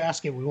Giannis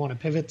basket. We want to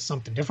pivot to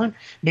something different.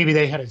 Maybe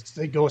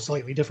they go a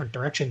slightly different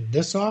direction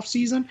this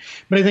offseason.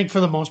 But I think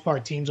for the most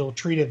part, teams will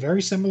treat it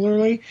very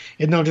similarly.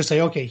 And they'll just say,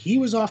 okay, he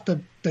was off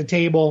the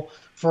table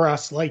for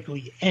us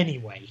likely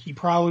anyway. He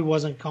probably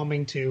wasn't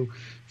coming to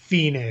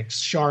Phoenix,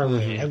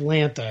 Charlotte,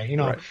 Atlanta,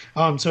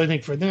 Right. So I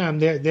think for them,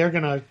 they're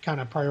going to kind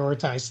of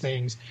prioritize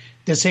things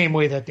the same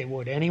way that they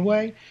would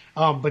anyway.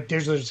 But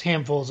there's those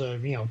handfuls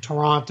of,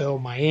 Toronto,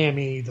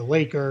 Miami, the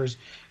Lakers,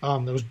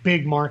 those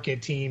big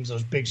market teams,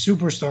 those big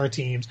superstar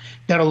teams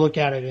that'll look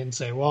at it and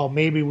say, well,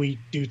 maybe we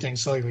do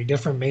things slightly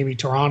different. Maybe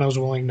Toronto's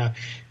willing to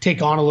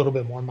take on a little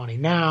bit more money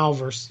now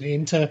versus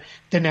into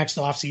the next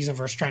offseason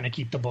versus trying to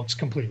keep the books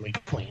completely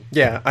clean.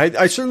 Yeah,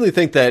 I certainly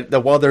think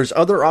that while there's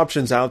other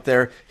options out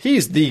there,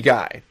 he's the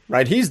guy,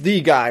 right? He's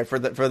the guy for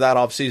that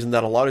offseason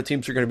that a lot of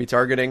teams are going to be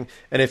targeting.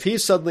 And if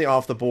he's suddenly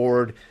off the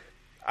board,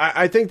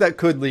 I think that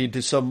could lead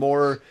to some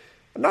more,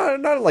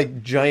 not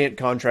like giant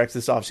contracts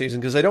this offseason,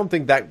 because I don't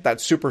think that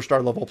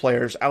superstar level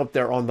players out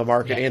there on the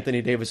market,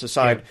 Anthony Davis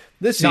aside,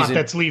 this season. Not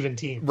that's leaving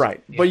teams.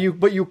 Right. Yeah.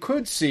 But you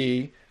could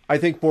see, I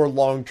think, more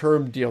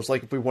long-term deals.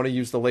 Like if we want to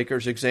use the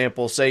Lakers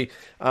example, say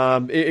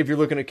if you're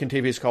looking at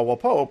Kentavious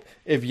Caldwell-Pope,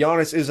 if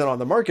Giannis isn't on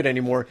the market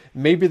anymore,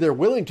 maybe they're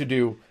willing to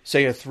do,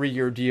 say, a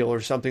 3-year deal or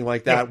something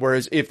like that. Yeah.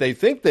 Whereas if they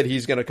think that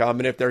he's going to come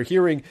and if they're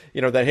hearing,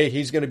 that, hey,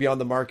 he's going to be on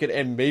the market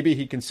and maybe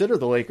he consider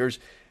the Lakers,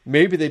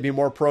 maybe they'd be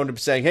more prone to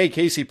saying, hey,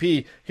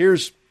 KCP,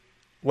 here's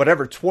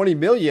whatever, $20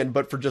 million,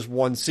 but for just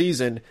one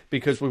season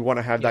because we want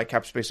to have that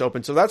cap space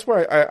open. So that's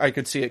where I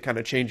could see it kind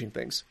of changing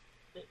things.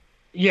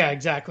 Yeah,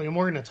 exactly. And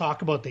we're going to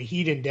talk about the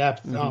Heat in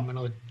depth in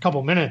a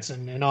couple minutes,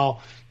 and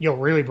I'll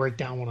really break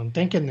down what I'm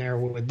thinking there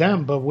with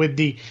them. But with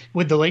the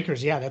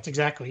Lakers, yeah, that's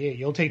exactly it.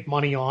 You'll take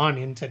money on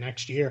into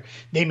next year.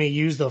 They may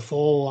use the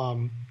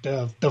full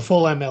the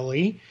full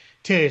MLE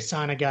to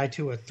sign a guy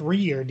to a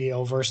 3-year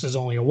deal versus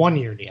only a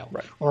 1-year deal,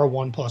 right, or a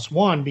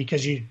 1+1,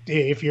 because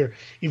if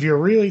you're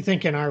really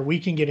thinking, all right, we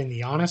can get in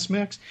the Giannis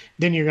mix,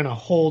 then you're going to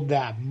hold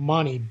that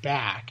money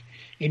back.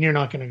 And you're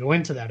not going to go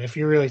into that. If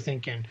you're really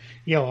thinking,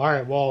 all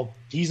right, well,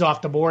 he's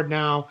off the board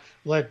now.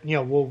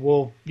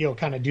 We'll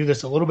kind of do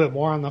this a little bit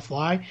more on the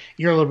fly.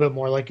 You're a little bit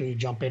more likely to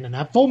jump in. And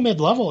that full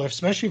mid-level,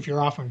 especially if you're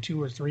offering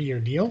 2 or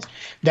 3-year deals,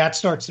 that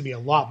starts to be a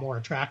lot more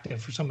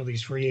attractive for some of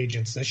these free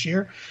agents this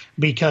year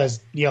because,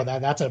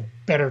 that's a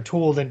better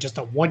tool than just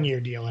a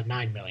 1-year deal at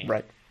 $9 million.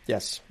 Right.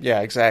 Yes.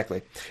 Yeah,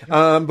 exactly.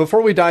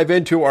 Before we dive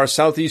into our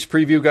Southeast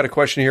preview, got a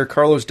question here.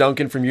 Carlos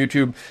Duncan from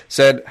YouTube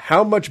said,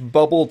 how much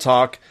bubble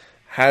talk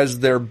has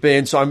there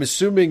been? So I'm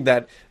assuming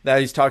that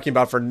he's talking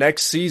about for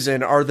next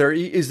season.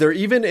 Is there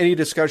even any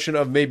discussion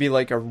of maybe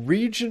like a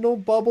regional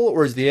bubble,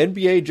 or is the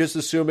NBA just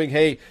assuming,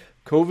 hey,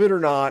 COVID or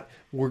not,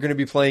 we're going to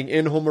be playing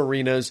in-home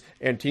arenas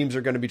and teams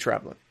are going to be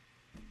traveling?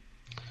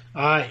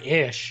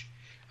 Ish.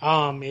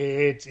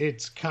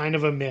 It's kind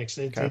of a mix.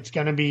 It's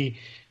going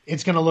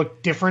to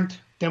look different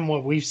than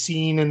what we've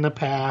seen in the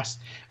past.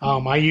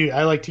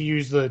 I like to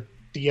use the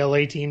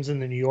LA teams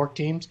and the New York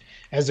teams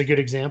as a good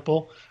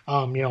example.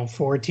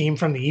 For a team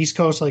from the East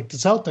Coast like the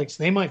Celtics,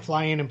 they might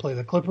fly in and play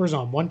the Clippers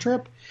on one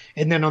trip,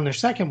 and then on their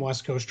second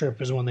West Coast trip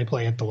is when they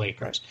play at the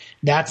Lakers.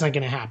 That's not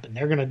going to happen.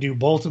 They're going to do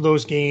both of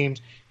those games,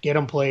 get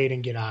them played,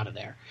 and get out of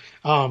there.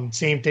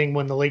 Same thing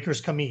when the Lakers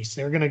come east.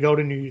 They're going to go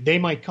to they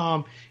might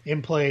come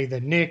and play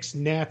the Knicks,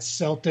 Nets,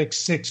 Celtics,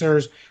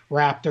 Sixers,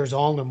 Raptors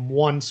all in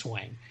one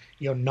swing.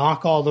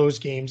 knock all those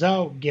games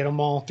out, get them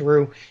all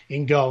through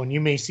and go. And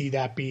you may see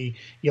that be,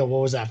 what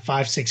was that,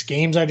 5-6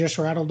 games I just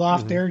rattled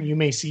off there? You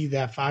may see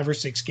that 5 or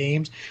 6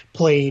 games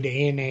played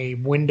in a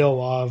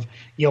window of,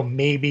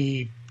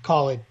 maybe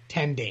call it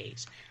 10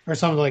 days. Or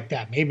something like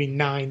that, maybe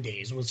 9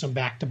 days with some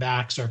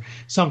back-to-backs or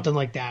something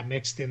like that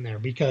mixed in there,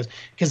 because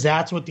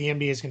that's what the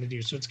NBA is going to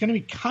do. So it's going to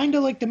be kind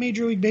of like the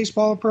Major League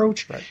Baseball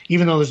approach, right,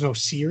 even though there's no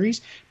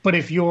series. But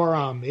if you're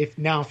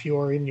if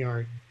you're in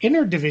your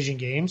interdivision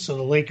games, so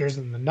the Lakers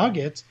and the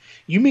Nuggets,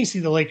 you may see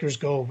the Lakers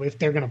go, if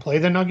they're going to play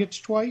the Nuggets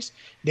twice,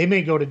 they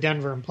may go to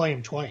Denver and play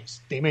them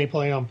twice. They may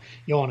play them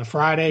on a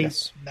Friday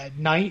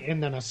night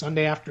and then a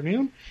Sunday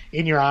afternoon,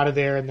 and you're out of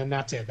there, and then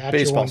that's it. That's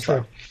baseball your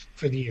one trip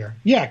for the year.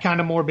 Yeah, kind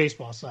of more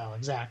baseball style,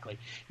 exactly.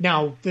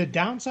 Now, the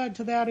downside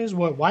to that is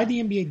why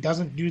the NBA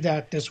doesn't do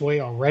that this way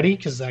already,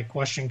 because that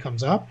question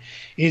comes up,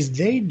 is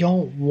they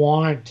don't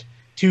want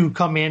to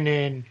come in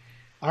and,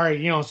 all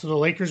right, so the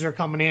Lakers are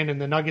coming in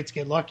and the Nuggets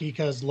get lucky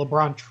because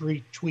LeBron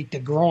tweaked a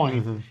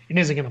groin and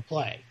isn't going to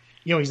play.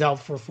 He's out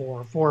for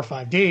 4 or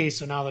 5 days,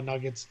 so now the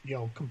Nuggets,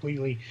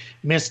 completely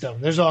missed him.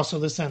 There's also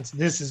the sense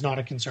this is not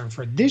a concern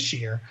for this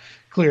year,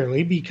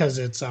 clearly, because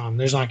it's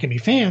there's not going to be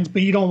fans,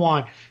 but you don't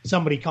want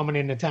somebody coming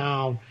into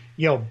town,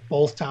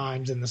 both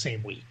times in the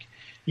same week.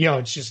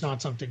 It's just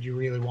not something you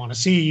really want to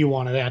see. You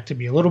want that to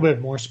be a little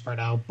bit more spread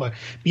out. But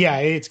yeah,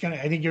 I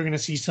think you're going to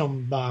see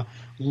some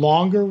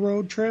longer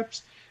road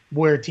trips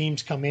where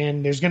teams come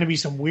in. There's going to be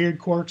some weird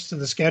quirks to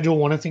the schedule.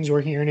 One of the things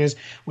we're hearing is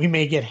we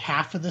may get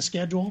half of the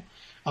schedule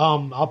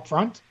up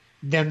front,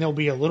 then there'll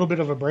be a little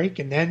bit of a break,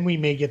 and then we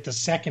may get the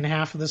second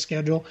half of the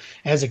schedule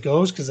as it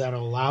goes, because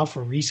that'll allow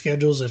for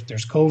reschedules if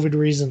there's COVID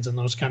reasons and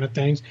those kind of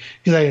things,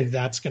 because I think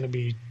that's going to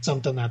be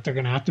something that they're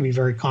going to have to be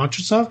very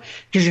conscious of,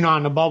 because you're not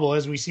in a bubble,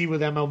 as we see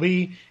with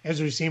MLB, as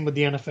we've seen with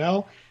the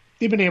NFL.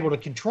 They've been able to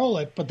control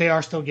it, but they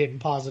are still getting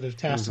positive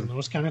tests and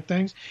those kind of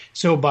things.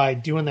 So by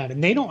doing that,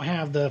 and they don't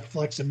have the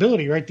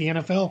flexibility, right? The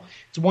NFL,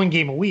 it's 1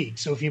 game a week.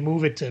 So if you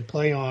move it to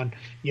play on,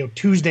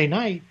 Tuesday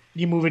night,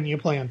 you move it and you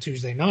play on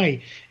Tuesday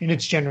night, and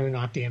it's generally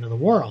not the end of the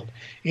world.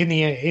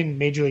 In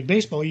Major League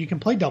Baseball, you can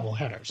play double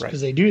headers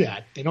because they do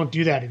that. They don't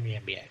do that in the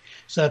NBA.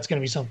 So that's going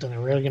to be something they're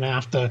really going to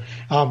have to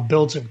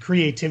build some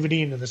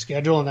creativity into the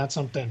schedule, and that's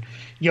something,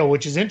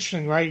 which is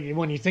interesting, right?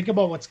 When you think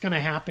about what's going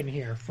to happen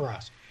here for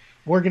us,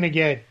 we're going to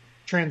get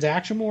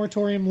transaction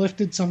moratorium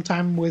lifted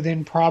sometime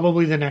within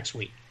probably the next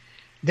week.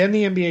 Then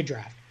the NBA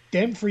draft,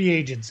 then free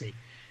agency,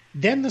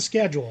 then the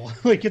schedule.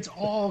 Like, it's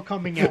all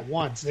coming at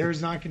once.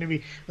 There's not going to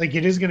be,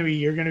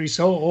 you're going to be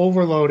so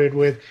overloaded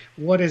with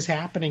what is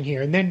happening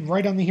here. And then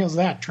right on the heels of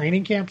that,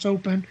 training camp's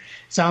open.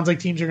 Sounds like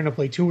teams are going to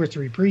play 2 or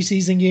 3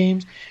 preseason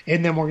games,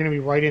 and then we're going to be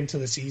right into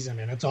the season,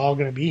 and it's all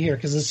going to be here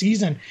because the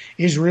season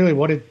is really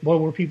what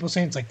were people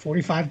saying? It's like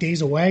 45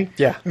 days away,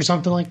 or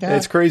something like that.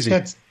 It's crazy.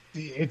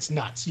 It's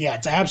nuts. Yeah,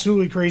 it's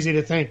absolutely crazy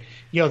to think,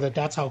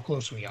 that's how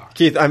close we are.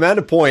 Keith, I'm at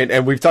a point,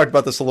 and we've talked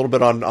about this a little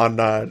bit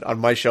on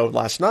my show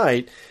last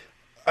night,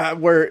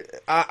 where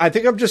I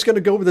think I'm just going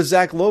to go with the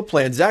Zach Lowe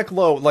plan. Zach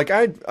Lowe,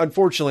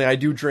 unfortunately, I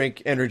do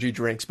drink energy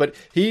drinks, but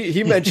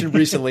he mentioned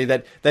recently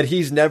that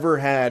he's never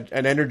had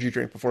an energy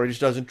drink before. He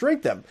just doesn't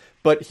drink them.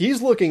 But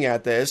he's looking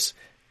at this,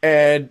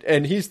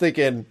 and he's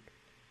thinking,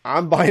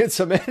 I'm buying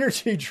some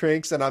energy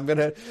drinks, and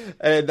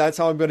that's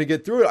how I'm gonna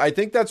get through it. I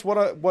think that's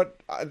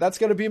that's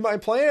gonna be my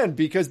plan,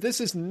 because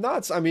this is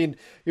nuts. I mean,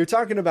 you're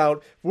talking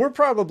about, we're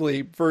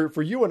probably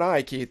for you and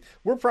I, Keith,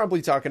 we're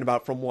probably talking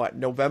about from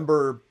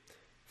November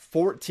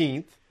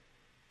 14th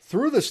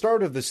through the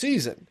start of the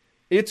season.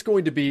 It's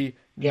going to be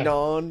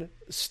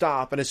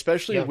non-stop, and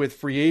especially with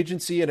free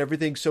agency and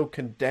everything so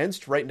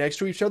condensed right next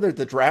to each other,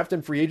 the draft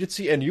and free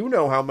agency, and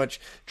how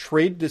much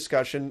trade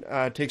discussion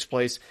takes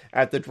place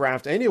at the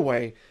draft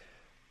anyway.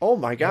 Oh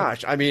my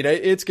gosh. I mean,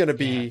 it's going to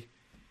be,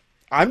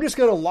 I'm just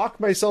going to lock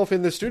myself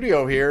in the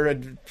studio here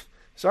and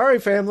sorry,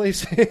 family,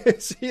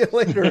 see you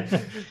later.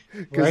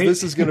 Because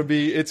this is going to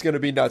be, it's going to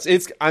be nuts.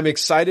 I'm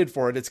excited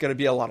for it. It's going to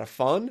be a lot of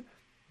fun.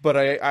 But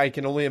I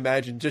can only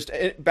imagine, just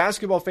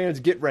basketball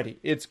fans, get ready.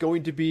 It's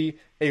going to be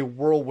a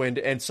whirlwind,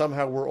 and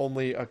somehow we're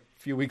only a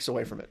few weeks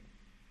away from it.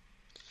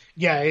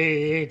 Yeah,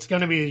 it's going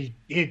to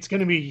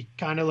be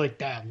kind of like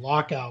that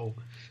lockout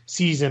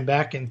season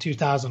back in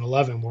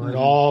 2011 where it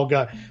all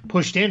got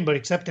pushed in. But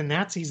except in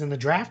that season, the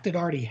draft had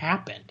already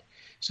happened.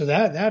 So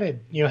that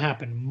had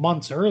happened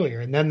months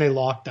earlier, and then they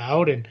locked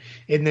out, and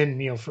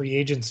then free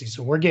agency.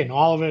 So we're getting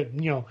all of it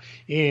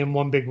in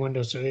one big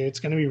window. So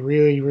it's going to be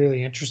really,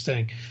 really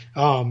interesting.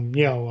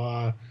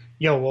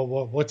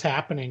 What's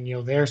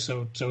happening there.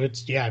 So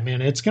it's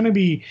it's going to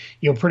be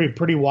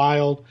pretty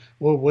wild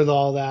with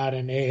all that.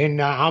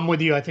 And I'm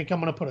with you. I think I'm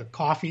going to put a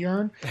coffee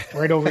urn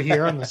right over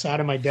here on the side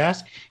of my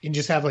desk and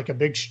just have like a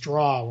big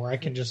straw where I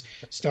can just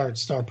start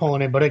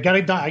pulling in. But I got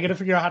to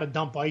figure out how to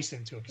dump ice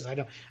into it, because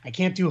I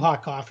can't do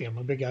hot coffee. I'm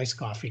a big iced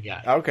coffee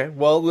guy. Okay,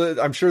 well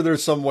I'm sure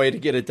there's some way to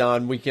get it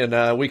done. We can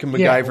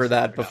MacGyver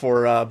that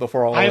before all of that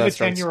starts. I have a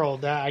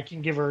 10-year-old. I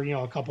can give her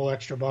a couple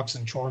extra bucks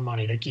in chore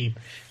money to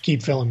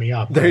keep filling me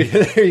up.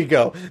 There you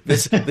go.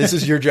 This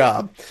is your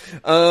job.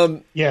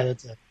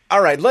 That's it. All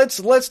right,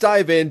 let's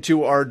dive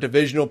into our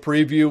divisional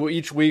preview.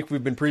 Each week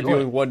we've been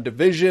previewing one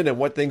division and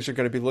what things are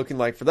going to be looking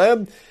like for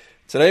them.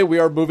 Today we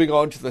are moving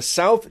on to the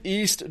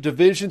Southeast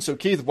Division. So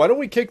Keith, why don't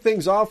we kick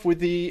things off with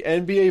the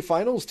NBA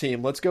Finals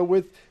team? Let's go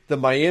with the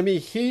Miami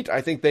Heat.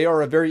 I think they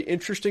are a very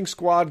interesting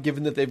squad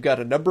given that they've got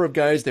a number of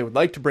guys they would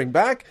like to bring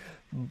back,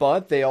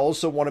 but they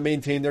also want to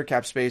maintain their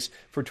cap space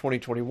for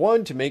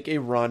 2021 to make a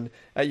run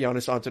at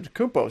Giannis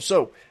Antetokounmpo.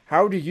 So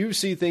how do you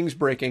see things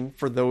breaking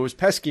for those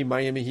pesky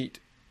Miami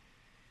Heat?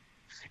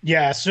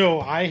 Yeah,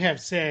 so I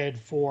have said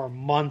for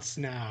months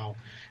now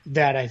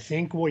that I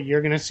think what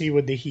you're going to see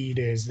with the Heat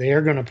is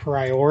they're going to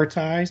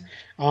prioritize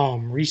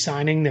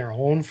re-signing their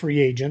own free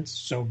agents.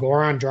 So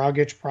Goran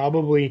Dragic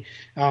probably,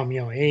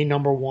 a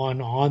number one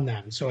on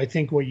them. So I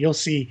think what you'll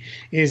see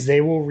is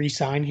they will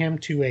re-sign him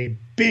to a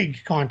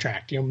big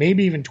contract,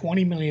 maybe even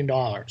 $20 million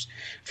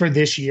for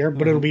this year,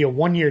 but it'll be a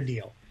one-year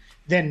deal.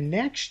 Then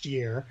next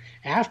year,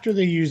 after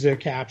they use their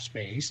cap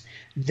space,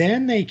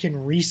 then they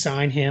can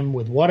re-sign him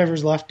with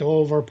whatever's left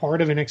over,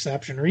 part of an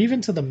exception, or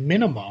even to the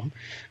minimum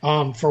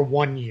for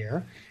 1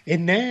 year.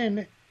 And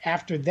then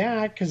after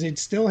that, because they'd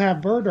still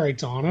have bird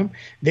rights on him,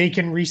 they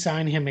can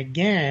re-sign him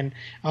again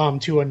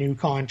to a new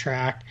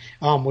contract,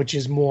 which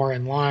is more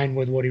in line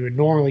with what he would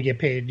normally get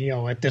paid,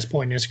 at this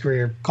point in his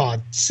career, call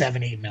it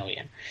 $7-8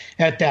 million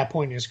at that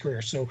point in his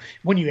career. So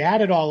when you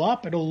add it all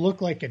up, it'll look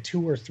like a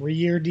 2 or 3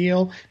 year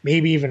deal,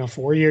 maybe even a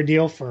 4-year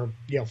deal for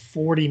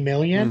 $40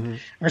 million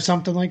or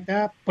something like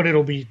that. But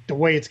it'll be the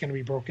way it's going to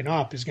be broken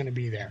up is going to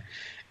be there.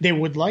 They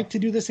would like to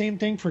do the same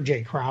thing for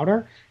Jay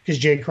Crowder because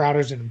Jay Crowder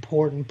is an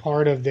important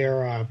part of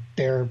their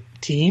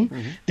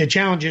team. The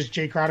challenge is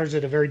Jay Crowder's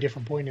at a very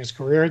different point in his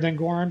career than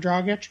Goran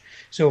Dragic.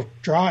 So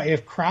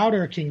if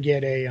Crowder can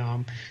get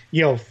a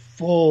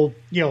full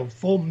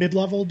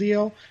mid-level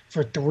deal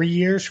for 3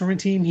 years from a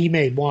team, he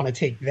may want to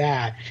take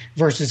that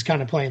versus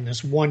kind of playing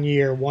this one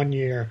year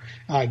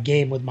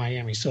game with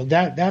Miami. So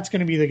that's going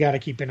to be the guy to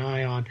keep an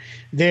eye on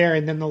there.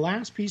 And then the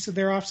last piece of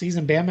their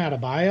offseason, Bam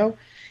Adebayo.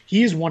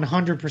 He is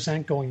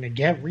 100% going to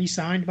get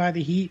re-signed by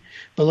the Heat.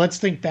 But let's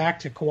think back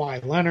to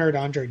Kawhi Leonard,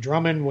 Andre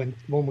Drummond,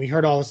 when we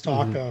heard all this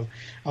talk of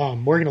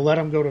we're going to let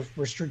him go to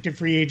restricted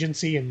free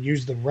agency and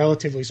use the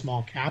relatively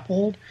small cap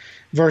hold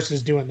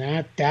versus doing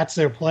that. That's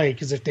their play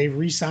because if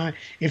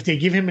they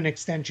give him an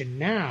extension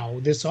now,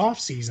 this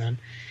offseason,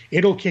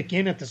 it'll kick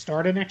in at the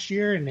start of next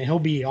year and he'll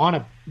be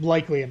on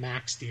likely a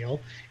max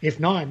deal. If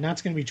not, and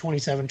that's going to be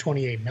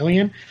 $27-28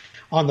 million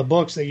on the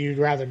books that you'd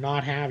rather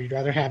not have. You'd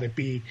rather have it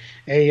be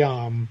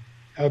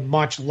a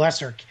much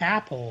lesser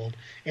cap hold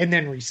and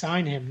then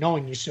re-sign him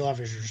knowing you still have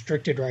his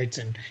restricted rights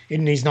and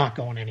he's not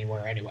going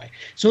anywhere anyway.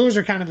 So those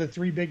are kind of the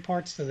three big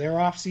parts to their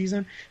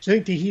offseason. So I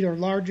think the Heat are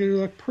largely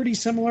look pretty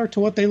similar to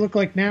what they look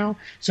like now.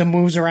 Some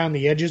moves around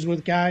the edges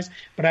with guys,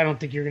 but I don't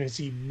think you're going to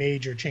see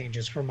major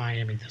changes for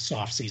Miami this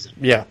offseason.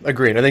 Yeah,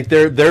 agreed. I think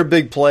their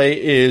big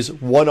play is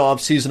one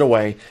offseason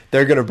away.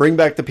 They're going to bring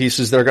back the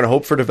pieces. They're going to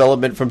hope for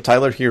development from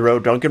Tyler Hero,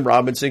 Duncan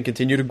Robinson,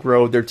 continue to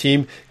grow. Their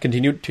team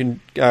continue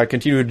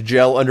to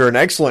gel under an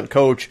excellent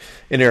coach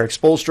in Eric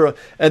Spoelstra,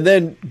 and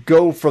then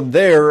go from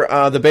there.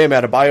 The Bam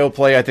Adebayo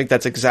play, I think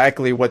that's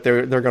exactly what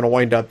they're going to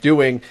wind up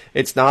doing.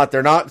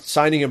 They're not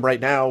signing him right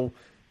now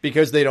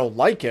because they don't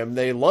like him.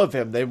 They love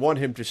him. They want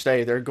him to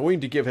stay. They're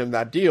going to give him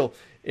that deal.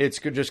 It's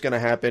just going to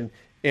happen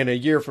in a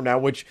year from now,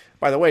 which,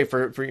 by the way,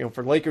 for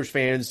Lakers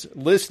fans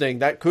listening,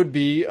 that could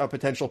be a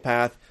potential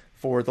path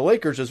for the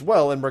Lakers as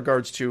well in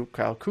regards to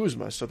Kyle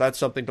Kuzma. So that's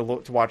something to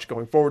watch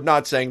going forward.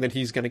 Not saying that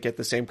he's going to get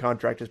the same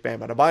contract as Bam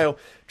Adebayo,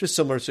 just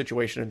similar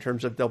situation in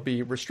terms of they'll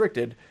be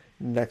restricted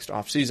next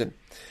offseason.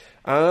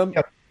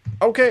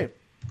 Okay.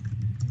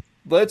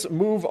 Let's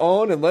move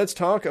on and let's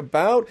talk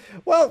about,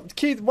 well,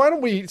 Keith, why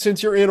don't we,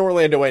 since you're in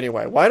Orlando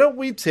anyway, why don't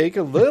we take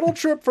a little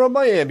trip from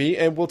Miami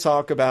and we'll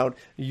talk about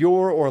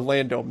your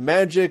Orlando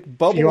Magic,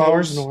 bubble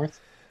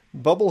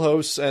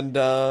hosts, and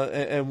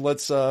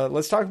let's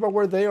talk about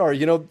where they are.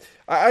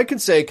 I can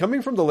say,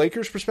 coming from the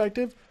Lakers'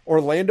 perspective,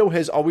 Orlando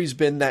has always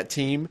been that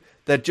team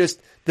that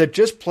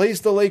just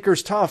plays the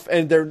Lakers tough,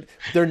 and they're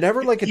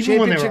never like a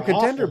championship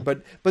contender,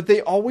 but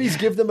they always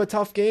give them a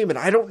tough game, and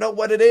I don't know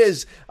what it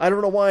is. I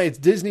don't know why. It's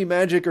Disney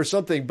magic or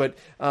something, but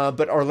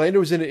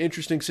Orlando's in an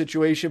interesting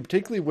situation,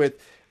 particularly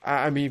with,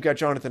 you've got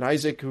Jonathan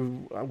Isaac,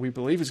 who we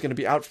believe is going to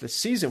be out for the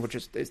season, which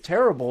is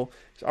terrible.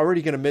 He's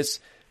already going to miss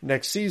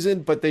next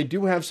season, but they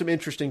do have some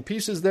interesting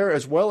pieces there,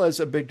 as well as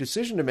a big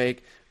decision to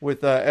make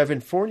with Evan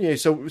Fournier.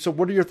 So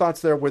what are your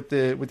thoughts there with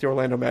the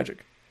Orlando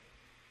Magic?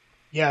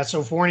 Yeah,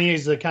 so Fournier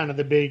is the kind of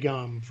the big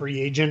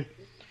free agent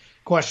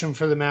question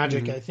for the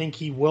Magic. I think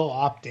he will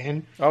opt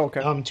in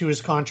to his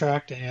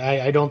contract.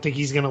 I don't think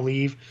he's going to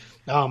leave.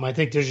 I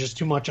think there's just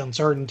too much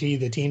uncertainty.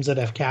 The teams that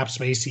have cap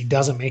space, he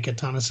doesn't make a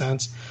ton of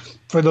sense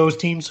for those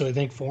teams. So I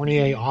think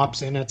Fournier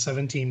opts in at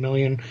 $17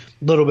 million,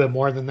 a little bit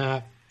more than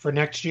that for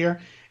next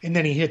year. And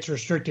then he hits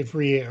unrestricted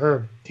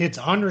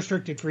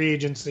free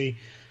agency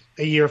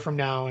a year from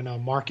now in a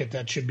market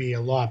that should be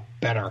a lot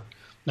better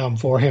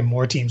for him.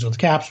 More teams with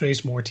cap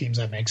space, more teams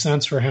that make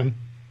sense for him.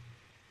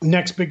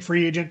 Next big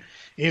free agent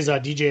is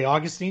DJ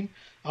Augustin.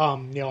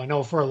 I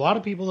know for a lot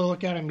of people to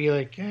look at him and be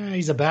like,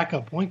 he's a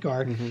backup point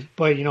guard.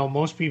 But,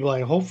 most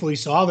people hopefully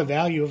saw the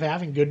value of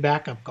having good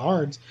backup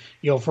guards,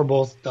 for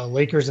both the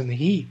Lakers and the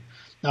Heat.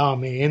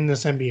 In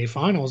this NBA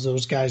Finals,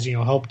 those guys,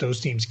 helped those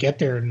teams get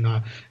there.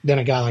 And then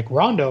a guy like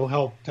Rondo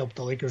helped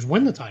the Lakers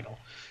win the title.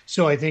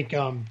 So I think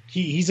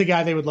he's a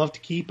guy they would love to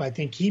keep. I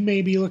think he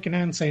may be looking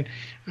at and saying,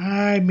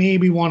 I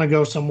maybe want to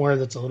go somewhere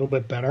that's a little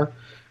bit better.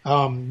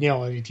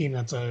 A team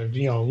that's a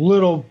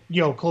little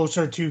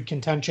closer to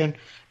contention.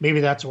 Maybe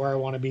that's where I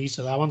want to be.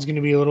 So that one's going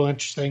to be a little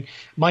interesting.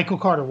 Michael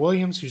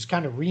Carter-Williams, who's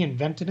kind of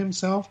reinvented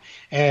himself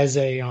as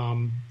a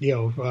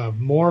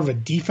more of a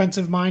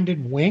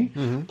defensive-minded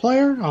wing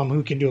player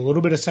who can do a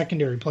little bit of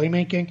secondary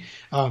playmaking.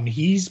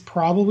 He's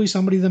probably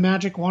somebody the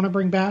Magic want to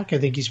bring back. I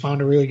think he's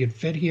found a really good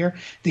fit here. I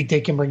think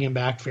they can bring him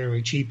back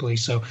fairly cheaply.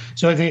 So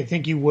I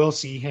think you will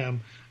see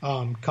him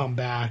come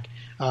back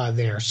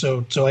there.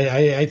 So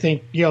I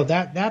think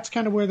that's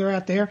kind of where they're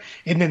at there.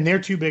 And then their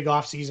two big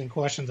offseason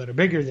questions that are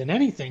bigger than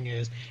anything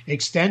is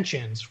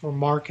extensions for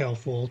Markelle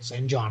Fultz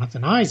and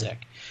Jonathan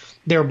Isaac.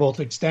 They're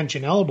both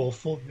extension eligible.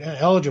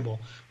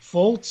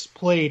 Fultz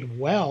played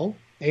well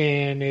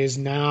and is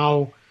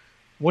now,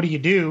 what do you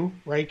do,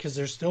 right? Because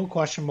there's still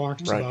question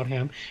marks about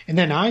him. And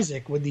then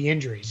Isaac with the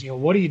injuries.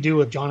 What do you do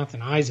with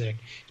Jonathan Isaac?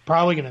 He's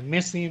probably going to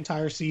miss the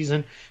entire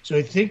season. So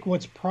I think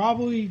what's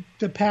probably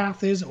the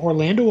path is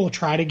Orlando will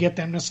try to get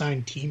them to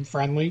sign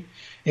team-friendly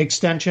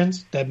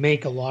extensions that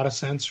make a lot of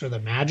sense for the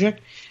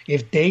Magic.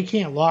 If they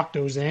can't lock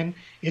those in,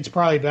 it's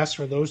probably best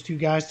for those two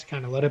guys to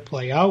kind of let it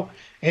play out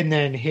and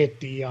then hit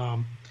the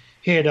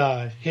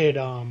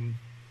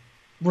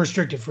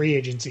restricted free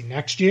agency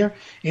next year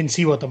and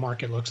see what the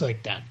market looks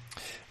like then.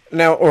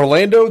 Now,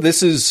 Orlando,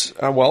 this is,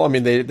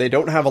 they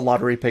don't have a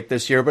lottery pick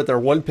this year, but they're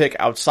one pick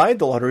outside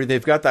the lottery.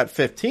 They've got that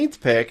 15th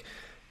pick.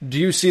 Do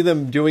you see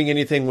them doing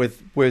anything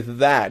with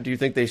that? Do you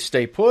think they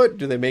stay put?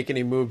 Do they make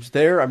any moves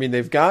there? I mean,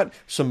 they've got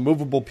some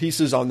movable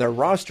pieces on their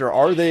roster.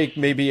 Are they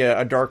maybe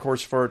a dark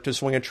horse to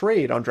swing a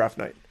trade on draft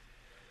night?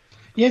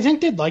 Yeah, I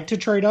think they'd like to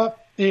trade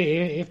up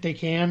if they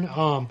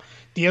can.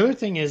 The other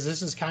thing is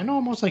this is kind of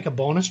almost like a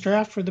bonus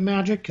draft for the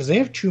Magic because they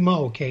have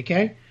Chuma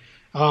Okeke,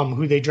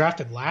 who they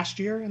drafted last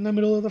year in the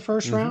middle of the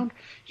first round.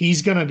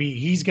 He's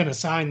gonna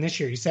sign this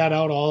year. He sat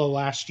out all of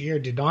last year,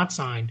 did not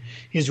sign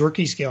his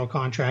rookie scale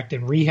contract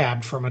and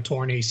rehabbed from a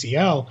torn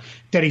ACL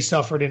that he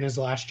suffered in his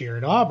last year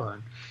at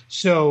Auburn.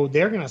 So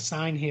they're going to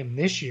sign him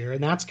this year,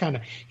 and that's kind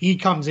of he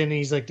comes in and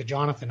he's like the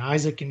Jonathan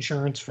Isaac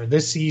insurance for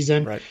this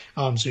season. Right.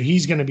 So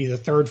he's going to be the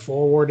third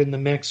forward in the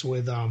mix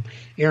with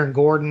Aaron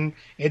Gordon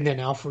and then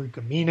Al-Farouq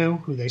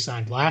Aminu, who they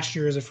signed last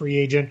year as a free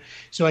agent.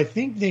 So I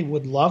think they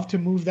would love to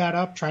move that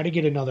up, try to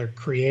get another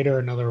creator,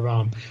 another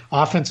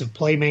offensive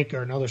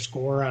playmaker, another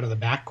scorer out of the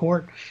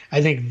backcourt.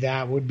 I think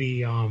that would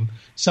be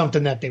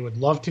something that they would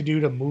love to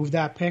do to move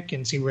that pick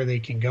and see where they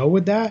can go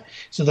with that.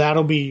 So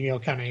that'll be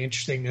kind of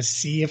interesting to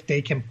see if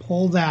they can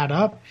pull that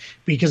up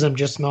because I'm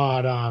just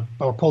not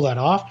or pull that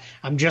off.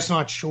 I'm just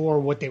not sure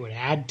what they would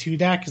add to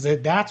that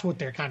because that's what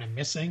they're kind of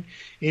missing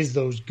is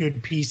those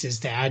good pieces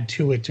to add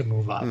to it to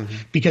move up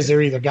because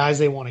they're either guys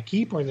they want to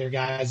keep or they're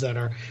guys that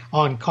are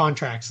on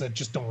contracts that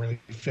just don't really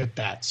fit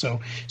that. So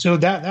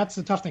that's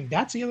the tough thing.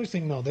 That's the other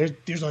thing though.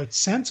 There's a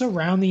sense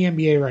around the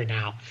NBA right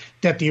now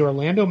that the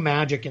Orlando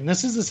Magic, and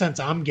this is the sense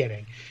I'm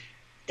getting,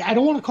 I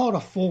don't want to call it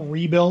a full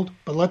rebuild,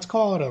 but let's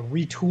call it a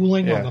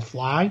retooling on the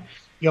fly.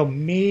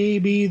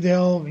 Maybe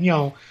they'll,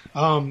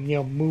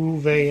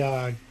 move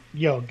a,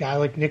 guy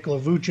like Nikola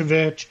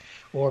Vucevic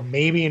or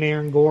maybe an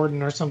Aaron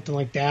Gordon or something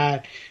like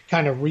that,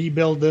 kind of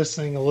rebuild this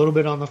thing a little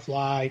bit on the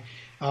fly,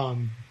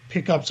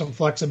 pick up some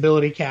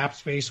flexibility cap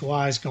space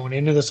wise going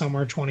into the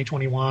summer of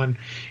 2021.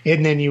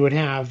 And then you would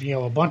have,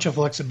 a bunch of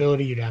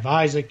flexibility. You'd have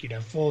Isaac, you'd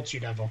have Fultz,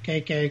 you'd have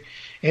Okeke,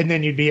 and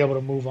then you'd be able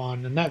to move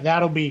on. And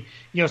that'll be,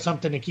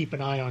 something to keep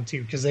an eye on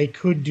too, because they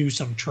could do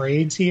some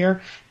trades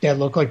here that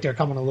look like they're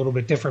coming a little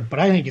bit different. But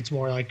I think it's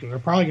more like they're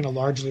probably going to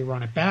largely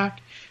run it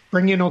back,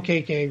 bring in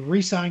Okeke,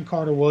 re-sign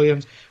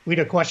Carter-Williams. We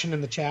had a question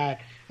in the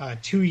chat,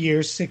 2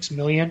 years, $6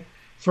 million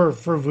for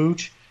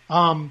Vooch.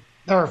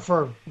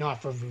 Or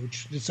not for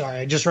Vooch. Sorry,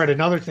 I just read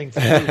another thing for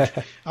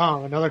Vooch.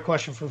 Another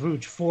question for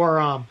Vooch.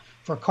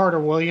 For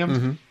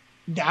Carter-Williams,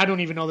 I don't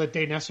even know that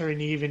they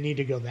necessarily even need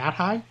to go that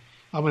high.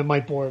 It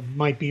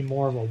might be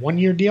more of a 1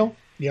 year deal,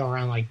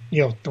 around like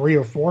 3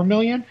 or 4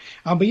 million.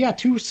 But yeah,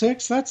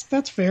 2.6.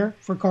 That's fair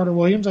for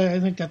Carter-Williams. I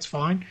think that's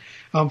fine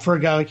for a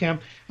guy like him.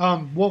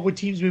 What would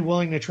teams be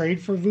willing to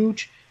trade for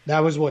Vooch?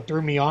 That was what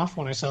threw me off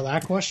when I saw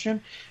that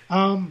question.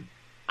 I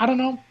don't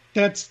know.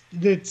 Depends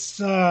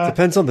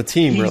on the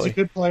team, he's really. He's a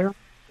good player.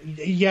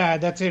 Yeah,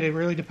 that's it. It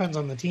really depends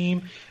on the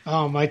team.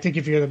 I think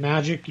if you're the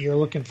Magic, you're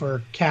looking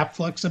for cap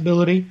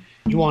flexibility.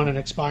 You want an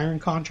expiring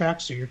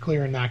contract, so you're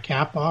clearing that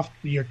cap off.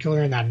 You're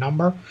clearing that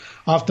number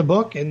off the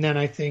book. And then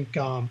I think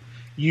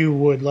you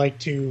would like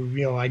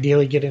to,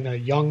 ideally get in a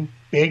young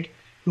big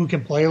who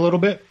can play a little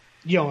bit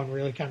and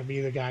really kind of be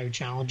the guy who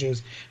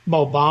challenges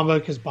Mo Bamba,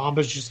 because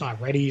Bamba's just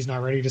not ready. He's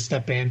not ready to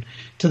step in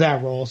to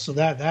that role. So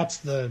that's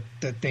the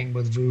thing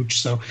with Vooch.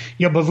 So,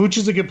 but Vooch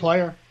is a good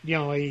player.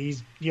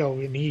 He's,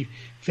 and he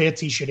fits.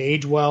 He should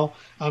age well.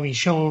 He's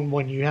shown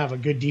when you have a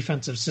good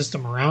defensive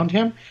system around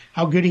him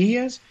how good he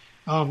is.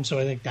 So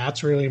I think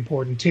that's really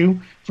important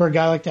too for a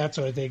guy like that.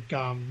 So I think,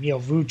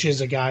 Vooch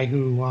is a guy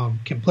who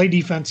can play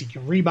defense. He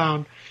can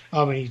rebound.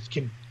 And he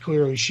can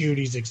clearly shoot.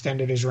 He's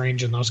extended his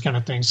range and those kind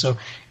of things. So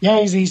yeah,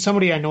 he's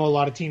somebody I know a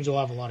lot of teams will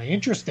have a lot of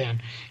interest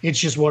in. It's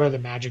just, what are the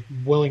Magic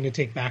willing to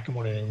take back and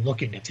what are they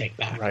looking to take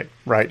back?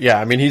 Right. Yeah.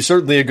 I mean, he's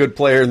certainly a good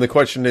player. And the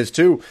question is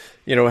too,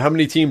 how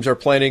many teams are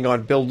planning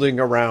on building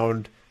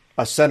around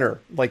a center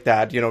like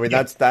that?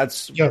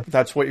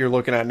 That's what you're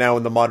looking at now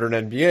in the modern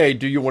NBA.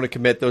 Do you want to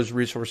commit those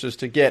resources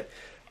to get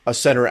a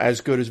center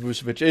as good as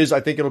Vucevic is? I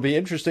think it'll be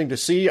interesting to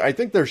see. I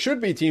think there should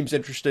be teams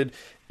interested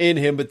in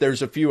him, but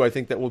there's a few I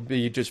think that will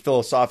be just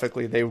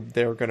philosophically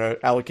they're going to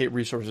allocate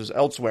resources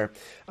elsewhere.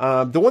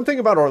 The one thing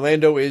about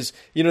Orlando is,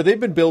 they've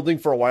been building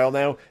for a while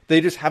now.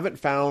 They just haven't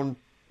found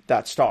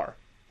that star.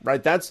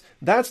 Right, that's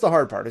the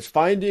hard part, is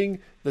finding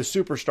the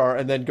superstar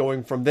and then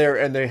going from there.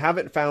 And they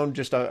haven't found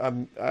just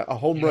a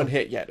home run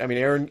hit yet. I mean,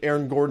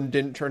 Aaron Gordon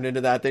didn't turn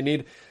into that.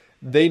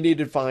 They need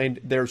to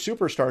find their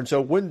superstar. And so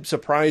it wouldn't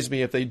surprise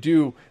me if they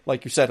do,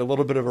 like you said, a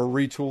little bit of a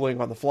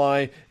retooling on the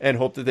fly and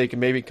hope that they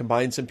can maybe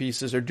combine some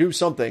pieces or do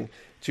something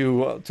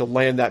to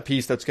land that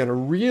piece that's going to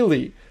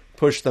really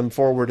push them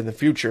forward in the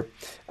future.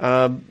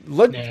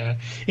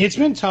 It's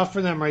been tough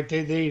for them, right?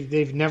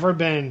 They've never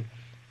been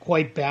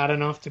quite bad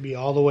enough to be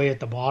all the way at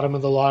the bottom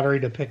of the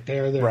lottery to pick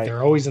there.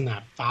 They're always in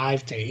that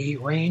 5 to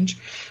 8 range.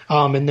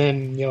 And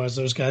then, as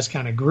those guys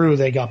kind of grew,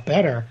 they got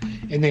better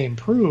and they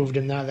improved.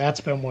 And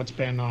that's been what's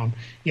been,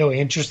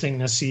 interesting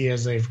to see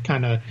as they've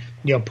kind of,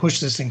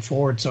 pushed this thing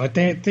forward. So I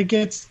think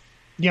it's,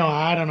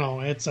 I don't know.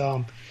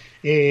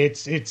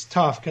 It's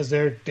tough because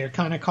they're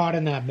kind of caught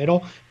in that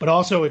middle, but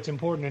also it's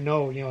important to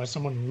know, as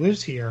someone who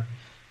lives here,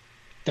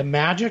 the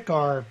Magic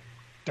are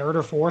third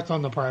or fourth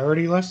on the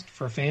priority list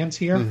for fans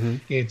here. Mm-hmm.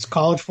 It's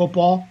college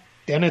football,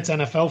 then it's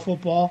NFL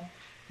football.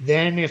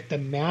 Then if the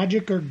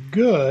Magic are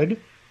good,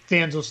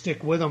 fans will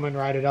stick with them and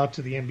ride it out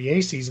to the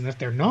NBA season. If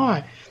they're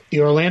not,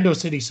 the Orlando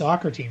City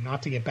soccer team,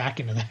 not to get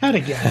back into that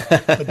again,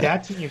 but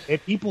that team,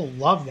 people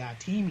love that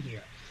team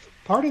here.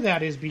 Part of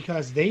that is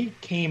because they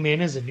came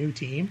in as a new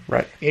team,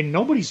 right? And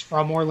nobody's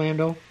from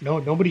Orlando.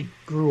 Nobody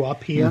grew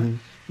up here. Mm-hmm.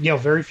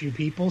 Very few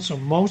people. So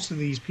most of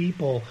these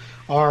people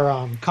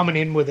are coming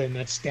in with an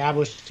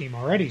established team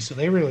already. So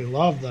they really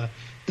love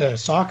the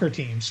soccer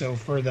team. So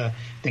for the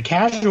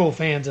casual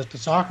fans, if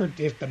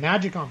the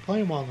Magic aren't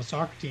playing well and the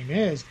soccer team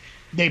is,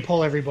 they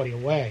pull everybody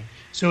away.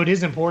 So it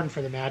is important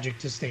for the Magic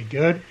to stay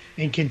good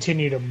and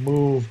continue to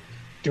move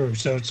through.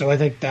 So I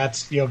think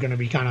that's going to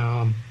be kind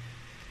of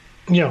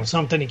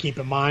something to keep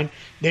in mind.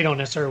 They don't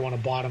necessarily want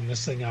to bottom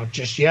this thing out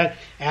just yet,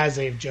 as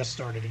they've just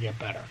started to get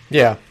better.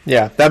 Yeah,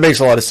 that makes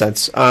a lot of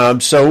sense.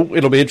 So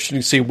it'll be interesting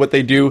to see what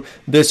they do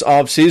this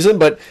offseason.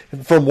 But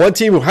from one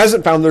team who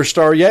hasn't found their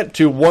star yet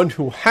to one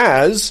who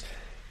has,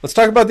 let's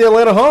talk about the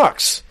Atlanta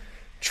Hawks.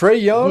 Trae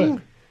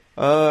Young,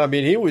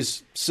 he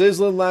was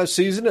sizzling last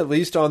season, at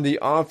least on the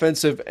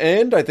offensive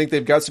end. I think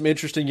they've got some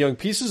interesting young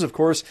pieces. Of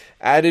course,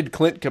 added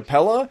Clint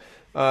Capella.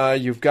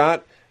 You've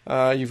got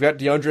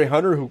DeAndre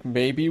Hunter, who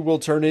maybe will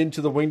turn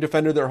into the wing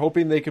defender they're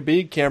hoping they could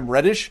be. Cam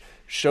Reddish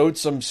showed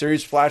some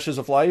serious flashes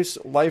of life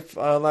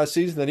last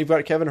season. Then you've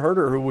got Kevin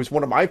Huerter, who was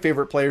one of my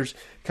favorite players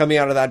coming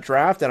out of that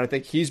draft, and I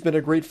think he's been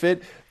a great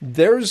fit.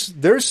 There's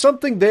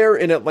something there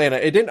in Atlanta.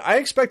 I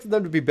expected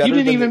them to be better. You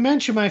didn't even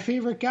mention my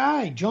favorite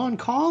guy, John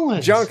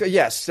Collins.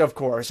 Yes, of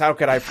course. How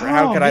could I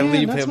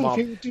leave that's him my off?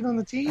 Favorite dude on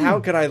the team. How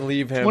could I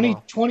leave him?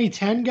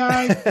 2010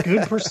 guy,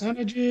 good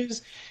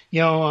percentages.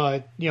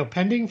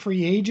 Pending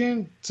free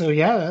agent. So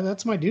yeah,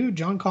 that's my dude,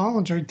 John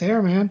Collins, right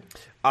there, man.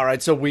 All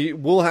right, so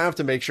we'll have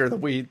to make sure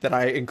that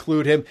I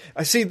include him.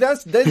 I see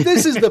this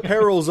is the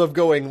perils of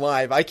going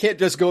live. I can't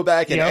just go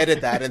back and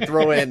edit that and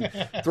throw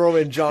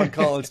in John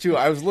Collins too.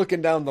 I was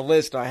looking down the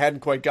list and I hadn't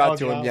quite got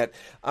to him yet.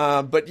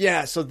 But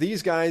yeah, so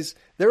these guys,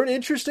 they're an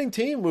interesting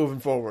team moving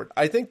forward.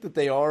 I think that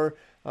they are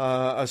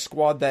a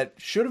squad that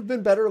should have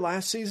been better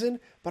last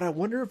season, but I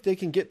wonder if they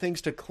can get things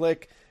to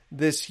click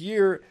this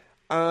year.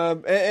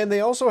 And they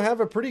also have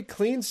a pretty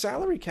clean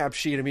salary cap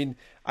sheet. I mean,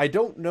 I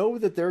don't know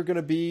that they're going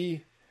to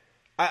be.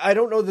 I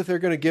don't know that they're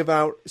going to give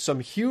out some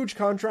huge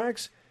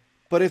contracts,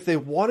 but if they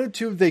wanted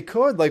to, they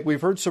could. Like, we've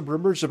heard some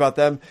rumors about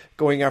them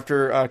going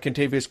after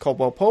Kentavious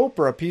Caldwell-Pope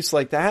or a piece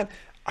like that.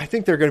 I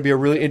think they're going to be a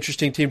really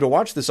interesting team to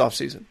watch this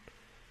offseason.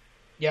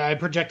 Yeah, I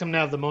project them to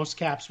have the most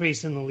cap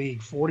space in the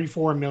league,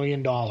 $44 million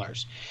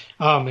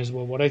is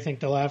what I think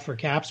they'll have for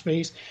cap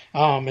space.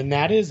 And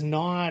that is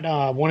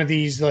not one of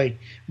these,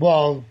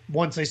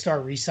 once they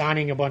start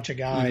re-signing a bunch of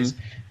guys,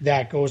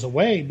 that goes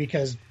away,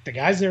 because the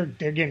guys they're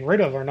getting rid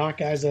of are not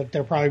guys that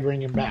they're probably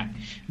bringing back.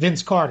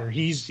 Vince Carter,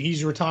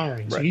 he's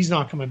retiring, so he's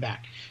not coming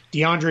back.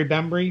 DeAndre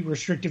Bembry,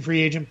 restricted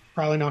free agent,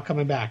 probably not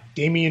coming back.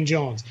 Damian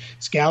Jones,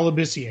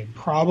 Scalabissier,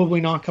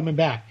 probably not coming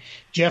back.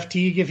 Jeff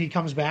Teague, if he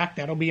comes back,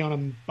 that'll be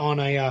on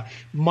a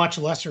much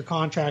lesser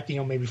contract,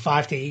 maybe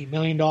 $5 to $8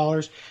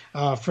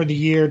 million for the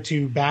year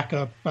to back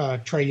up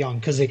Trae Young,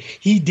 because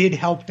he did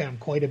help them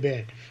quite a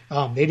bit.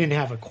 They didn't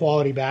have a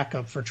quality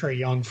backup for Trae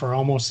Young for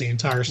almost the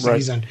entire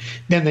season. Right.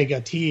 Then they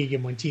got Teague,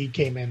 and when Teague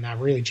came in, that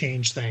really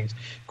changed things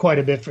quite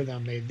a bit for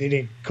them. They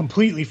didn't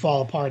completely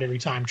fall apart every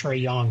time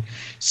Trae Young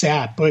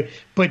sat. But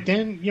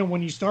then,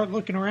 when you start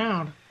looking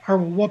around,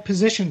 what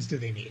positions do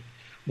they need?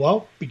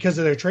 Well, because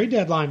of their trade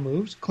deadline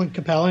moves, Clint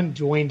Capella and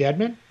Dwayne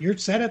Dedmon, you're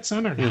set at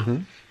center now.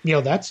 Mm-hmm.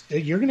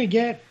 You're going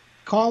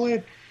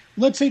to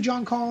let's say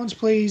John Collins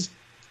plays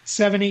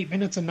 7-8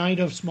 minutes a night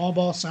of small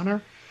ball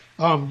center.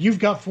 You've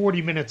got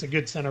 40 minutes of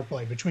good center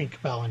play between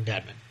Capella and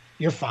Dedmon.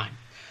 You're fine.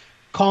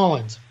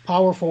 Collins,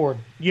 power forward.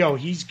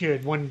 He's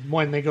good.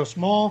 When they go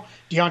small,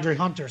 DeAndre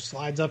Hunter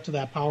slides up to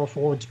that power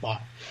forward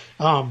spot.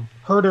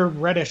 Herder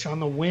Reddish on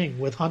the wing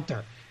with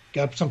Hunter.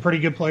 Got some pretty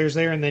good players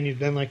there, and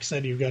then like I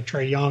said, you've got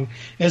Trae Young,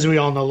 as we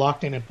all know,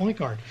 locked in at point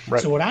guard.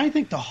 Right. So what I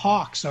think the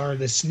Hawks are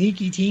the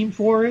sneaky team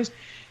for is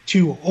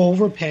to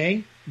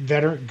overpay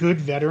good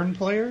veteran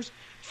players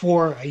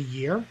for a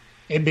year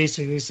and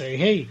basically say,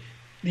 hey,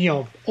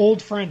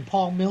 old friend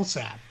Paul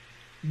Millsap,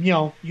 you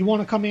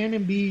want to come in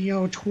and be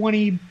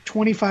 20,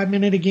 25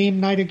 minute a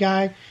game night a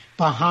guy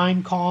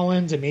behind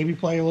Collins and maybe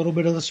play a little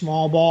bit of the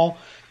small ball,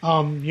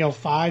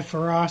 5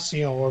 for us,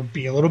 or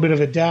be a little bit of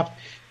a depth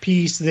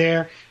piece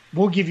there.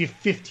 We'll give you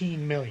 $15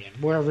 million,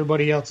 where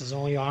everybody else is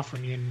only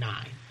offering you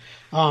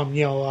 $9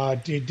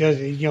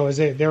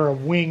 million. They're a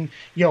wing,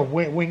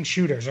 wing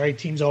shooters, right?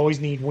 Teams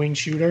always need wing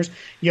shooters.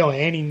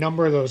 Any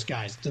number of those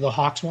guys. Do the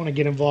Hawks want to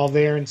get involved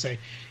there and say,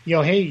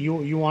 hey,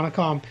 you want to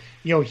come,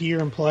 here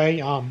and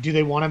play? Do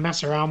they want to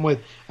mess around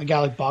with a guy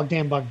like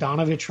Bogdan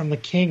Bogdanovic from the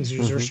Kings,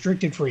 who's a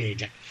restricted free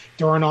agent?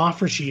 Throw an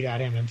offer sheet at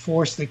him and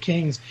force the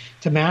Kings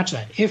to match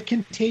that. If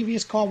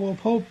Kentavious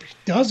Caldwell-Pope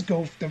does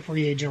go the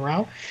free agent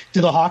route,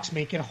 do the Hawks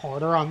make it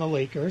harder on the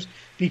Lakers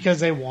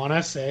because they want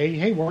to say,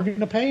 hey, we're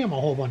going to pay him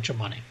a whole bunch of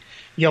money?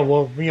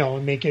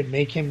 And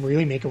make him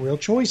really make a real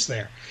choice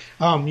there.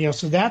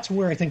 So that's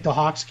where I think the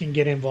Hawks can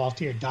get involved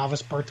here.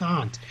 Davis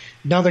Bertans,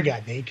 another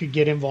guy, they could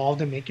get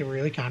involved and make it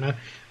really kind of,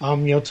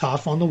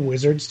 tough on the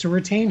Wizards to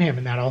retain him,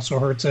 and that also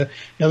hurts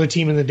another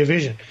team in the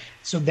division.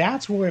 So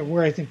that's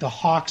where I think the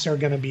Hawks are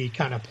going to be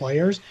kind of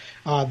players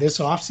this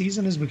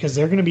offseason, is because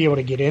they're going to be able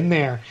to get in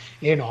there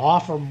and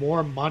offer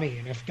more money.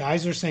 And if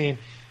guys are saying,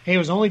 hey, I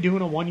was only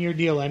doing a 1-year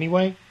deal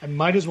anyway, I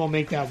might as well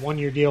make that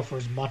 1-year deal for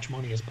as much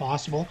money as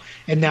possible.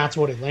 And that's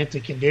what Atlanta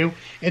can do.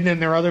 And then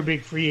their other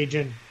big free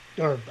agent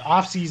or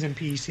offseason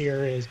piece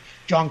here is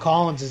John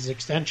Collins is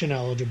extension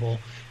eligible.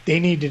 They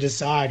need to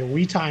decide, are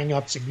we tying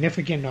up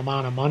significant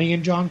amount of money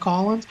in John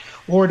Collins,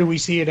 or do we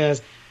see it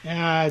as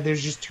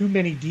there's just too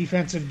many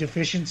defensive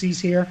deficiencies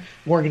here.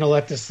 We're going to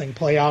let this thing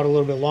play out a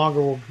little bit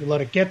longer. We'll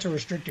let it get to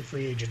restricted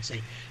free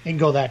agency and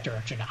go that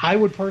direction. I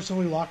would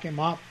personally lock him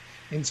up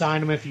and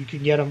sign him if you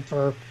can get him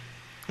for,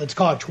 let's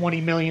call it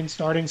 $20 million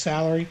starting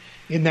salary.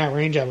 In that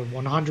range, I would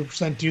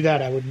 100% do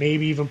that. I would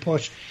maybe even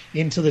push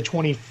into the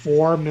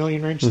 $24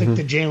 million range. Think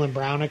the Jaylen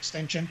Brown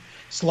extension,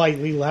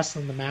 slightly less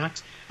than the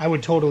max. I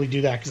would totally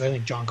do that because I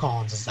think John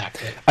Collins is that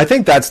good. I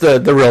think that's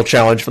the real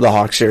challenge for the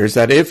Hawks here, is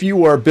that if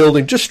you are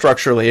building, just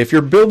structurally, if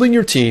you're building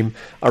your team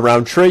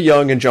around Trae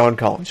Young and John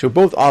Collins, who are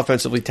both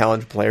offensively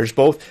talented players,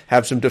 both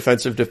have some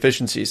defensive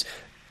deficiencies,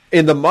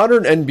 in the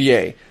modern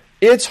NBA,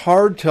 it's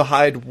hard to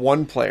hide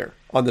one player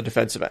on the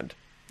defensive end.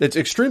 It's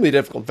extremely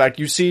difficult. In fact,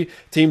 you see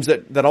teams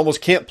that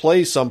almost can't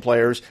play some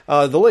players.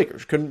 The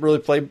Lakers couldn't really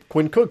play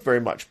Quinn Cook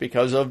very much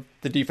because of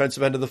the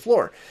defensive end of the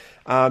floor.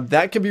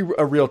 That can be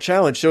a real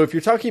challenge. So if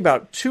you're talking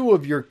about two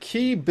of your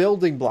key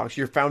building blocks,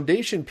 your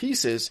foundation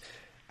pieces,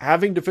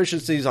 having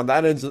deficiencies on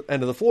that end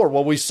of the floor,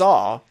 well, we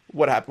saw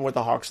what happened with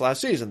the Hawks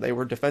last season. They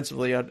were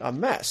defensively a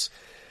mess.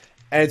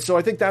 And so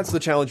I think that's the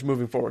challenge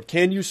moving forward.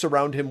 Can you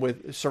surround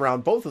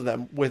both of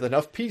them with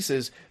enough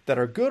pieces that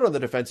are good on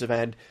the defensive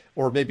end,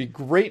 or maybe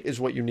great is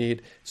what you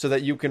need, so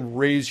that you can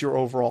raise your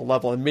overall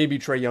level? And maybe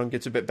Trae Young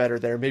gets a bit better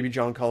there. Maybe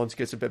John Collins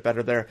gets a bit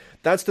better there.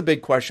 That's the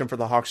big question for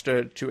the Hawks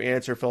to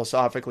answer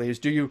philosophically, is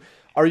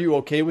are you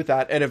okay with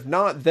that? And if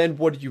not, then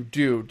what do you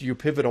do? Do you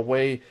pivot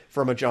away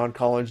from a John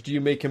Collins? Do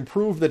you make him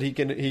prove that he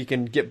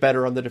can get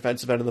better on the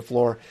defensive end of the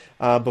floor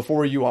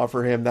before you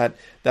offer him that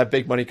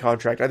big money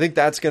contract? I think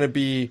that's going to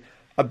be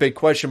a big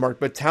question mark.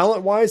 But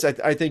talent-wise,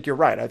 I think you're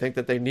right. I think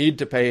that they need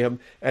to pay him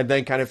and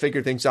then kind of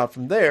figure things out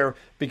from there,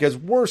 because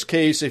worst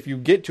case, if you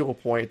get to a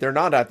point, they're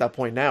not at that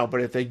point now,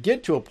 but if they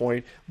get to a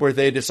point where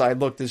they decide,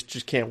 look, this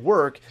just can't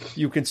work,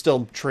 you can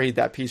still trade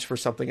that piece for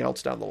something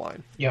else down the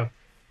line. Yeah.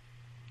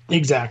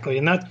 Exactly,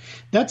 and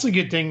that's a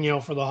good thing,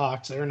 for the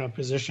Hawks. They're in a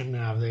position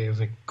now. They have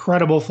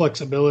incredible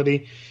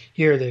flexibility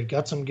here. They've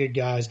got some good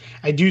guys.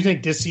 I do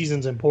think this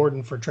season's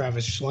important for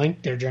Travis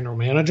Schlenk, their general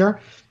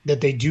manager,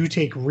 that they do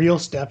take real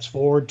steps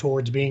forward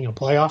towards being a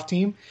playoff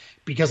team,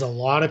 because a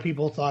lot of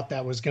people thought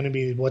that was going to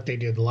be what they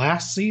did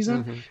last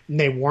season, and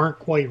they weren't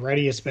quite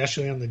ready,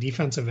 especially on the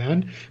defensive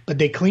end. But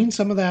they cleaned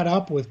some of that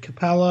up with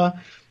Capella.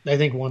 I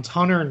think once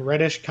Hunter and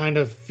Reddish kind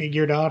of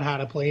figured out how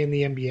to play in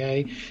the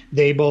NBA,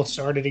 they both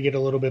started to get a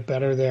little bit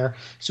better there.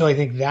 So I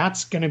think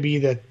that's going to be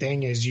the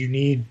thing, is you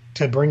need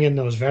to bring in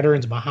those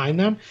veterans behind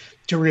them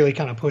to really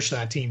kind of push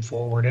that team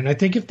forward. And I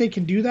think if they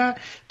can do that,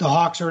 the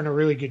Hawks are in a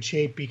really good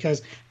shape,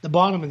 because the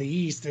bottom of the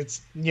East,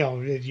 it's,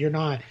 you're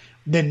not,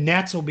 the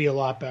Nets will be a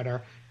lot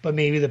better, but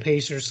maybe the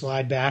Pacers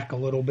slide back a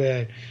little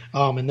bit.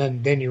 And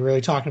then you're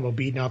really talking about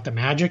beating out the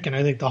Magic. And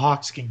I think the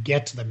Hawks can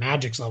get to the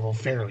Magic's level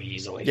fairly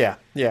easily. Yeah,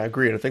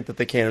 agreed. I think that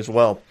they can as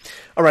well.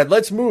 All right,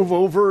 let's move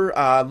over.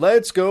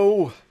 Let's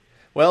go.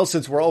 Well,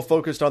 since we're all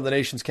focused on the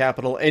nation's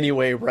capital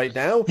anyway right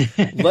now,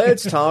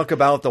 let's talk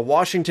about the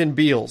Washington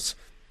Beals.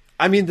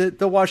 I mean,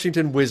 the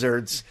Washington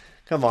Wizards.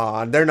 Come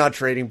on, they're not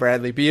trading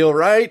Bradley Beal,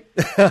 right?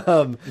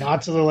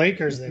 Not to the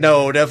Lakers.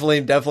 No,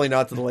 definitely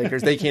not to the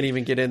Lakers. They can't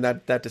even get in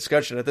that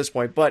discussion at this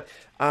point. But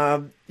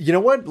you know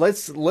what?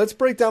 Let's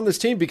break down this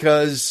team,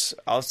 because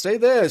I'll say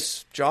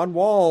this: John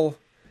Wall.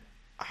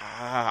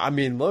 I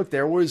mean, look,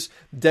 there was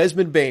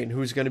Desmond Bane,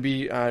 who's going to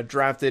be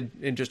drafted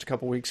in just a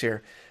couple weeks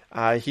here.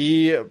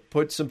 He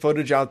put some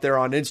footage out there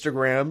on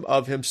Instagram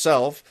of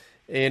himself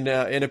in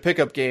a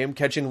pickup game,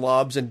 catching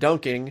lobs and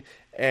dunking.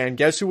 And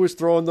guess who was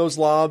throwing those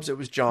lobs? It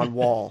was John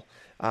Wall.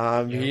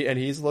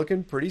 He's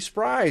looking pretty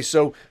spry.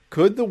 So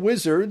could the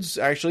Wizards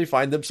actually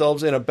find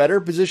themselves in a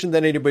better position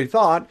than anybody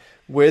thought,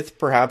 with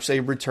perhaps a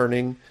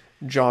returning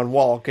John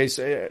Wall?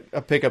 Okay,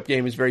 a pickup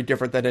game is very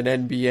different than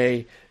an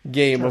NBA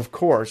game, sure. Of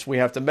course. We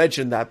have to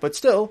mention that. But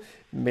still,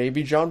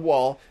 maybe John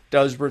Wall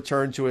does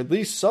return to at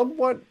least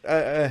somewhat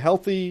a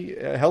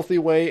healthy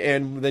way,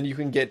 and then you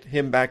can get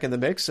him back in the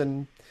mix,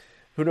 and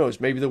who knows?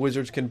 Maybe the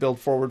Wizards can build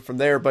forward from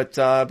there, but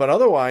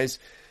otherwise,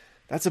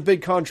 that's a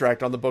big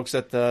contract on the books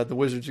that the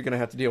Wizards are going to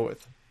have to deal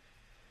with.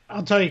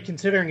 I'll tell you,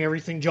 considering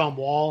everything John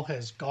Wall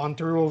has gone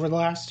through over the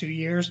last 2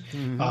 years,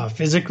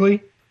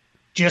 physically,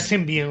 just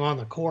him being on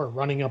the court,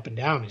 running up and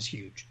down, is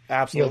huge.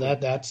 Absolutely,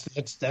 that's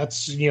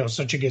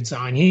such a good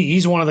sign.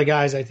 He's one of the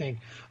guys I think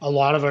a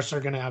lot of us are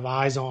going to have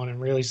eyes on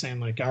and really saying,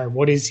 like, all right,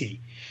 what is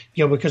he?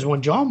 Because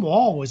when John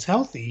Wall was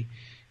healthy,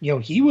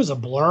 he was a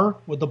blur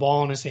with the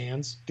ball in his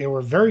hands. There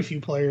were very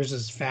few players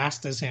as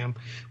fast as him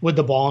with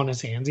the ball in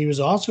his hands. He was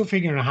also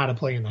figuring out how to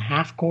play in the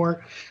half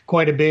court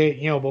quite a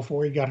bit,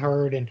 before he got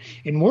hurt. And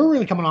we're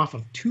really coming off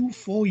of 2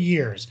 full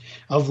years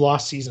of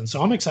lost season.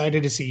 So I'm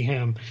excited to see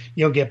him,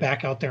 get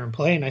back out there and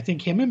play. And I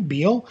think him and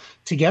Beal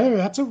together,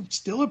 that's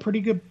still a pretty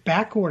good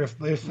backcourt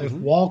if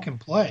Wall can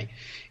play.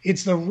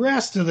 It's the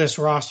rest of this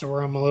roster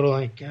where I'm a little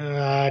like,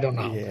 I don't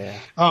know.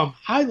 Yeah.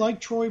 I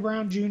like Troy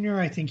Brown Jr.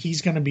 I think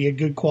he's going to be a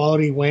good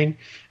quality wing.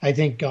 I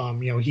think,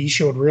 he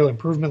showed real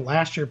improvement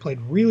last year, played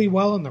really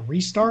well in the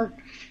restart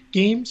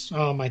games.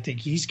 I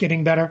think he's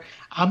getting better.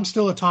 I'm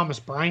still a Thomas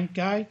Bryant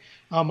guy.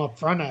 Up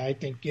front, I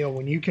think,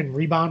 when you can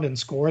rebound and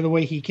score the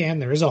way he can,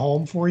 there is a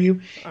home for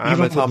you.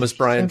 I'm a Thomas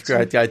Bryant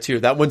guy too.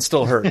 That one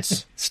still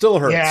hurts. Still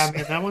hurts. Yeah,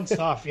 man, that one's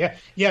tough.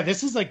 Yeah.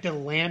 This is like the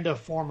land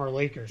of former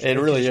Lakers. It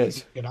really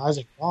is. Get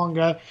Isaac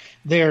Bonga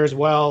there as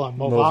well.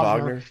 Mo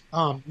Wagner.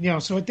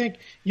 So I think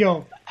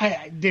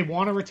they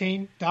want to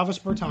retain Davis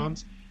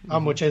Bertans.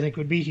 Which I think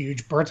would be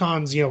huge.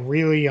 Bertans,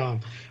 really,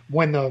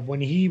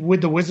 when he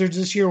with the Wizards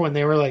this year, when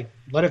they were like,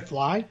 let it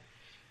fly,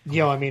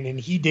 and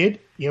he did.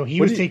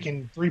 He was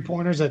taking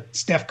 3-pointers at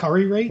Steph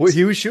Curry rates. Well,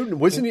 he was shooting,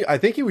 wasn't he? I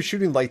think he was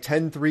shooting like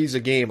 10 threes a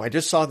game. I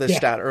just saw this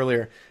stat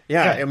earlier.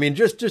 Yeah, I mean,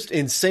 just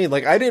insane.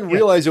 Like, I didn't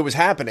realize it was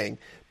happening,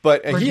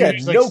 but he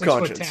had no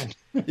conscience.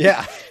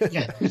 Yeah.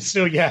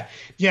 So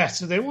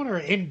they want to,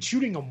 and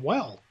shooting them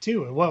well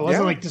too. It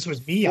wasn't like this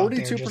was me out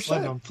there just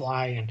letting them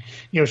fly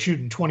and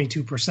shooting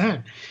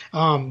 22%.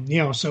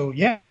 So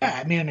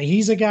man,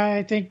 he's a guy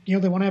I think they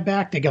want to have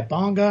back. They got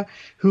Bonga,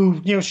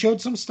 who showed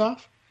some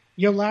stuff.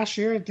 Last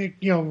year, I think,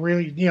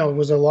 really,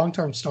 was a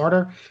long-term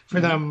starter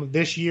for them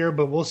this year,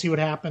 but we'll see what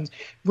happens.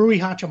 Rui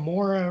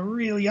Hachimura,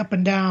 really up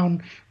and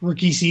down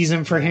rookie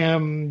season for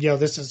him.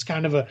 This is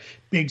kind of a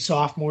big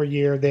sophomore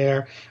year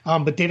there,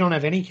 but they don't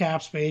have any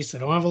cap space. They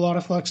don't have a lot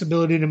of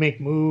flexibility to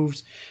make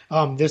moves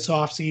this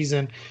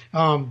offseason.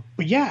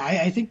 But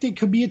I think they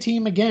could be a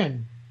team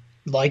again,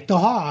 like the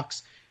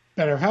Hawks,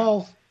 better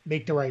health,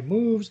 make the right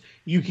moves.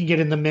 You can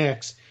get in the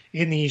mix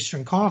in the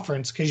Eastern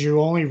Conference, because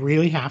you only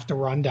really have to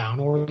run down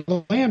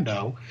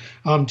Orlando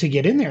to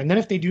get in there. And then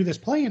if they do this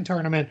play-in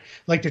tournament,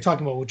 like they're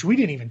talking about, which we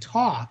didn't even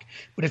talk,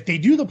 but if they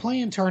do the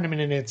play-in tournament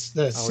and it's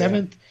the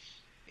 7th,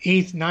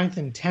 8th, 9th,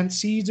 and 10th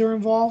seeds are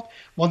involved,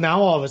 well,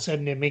 now all of a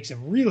sudden it makes it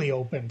really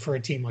open for a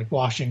team like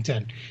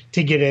Washington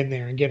to get in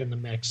there and get in the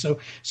mix. So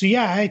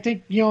I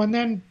think,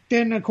 and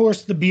then of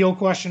course the Beal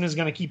question is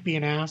going to keep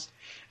being asked.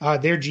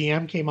 Their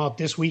GM came out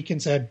this week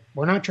and said,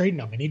 we're not trading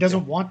him, and he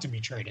doesn't want to be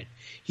traded.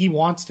 He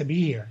wants to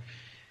be here.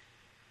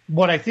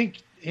 What I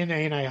think, and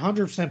I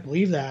 100%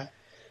 believe that,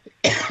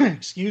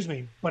 excuse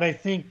me, but I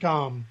think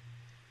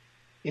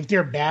if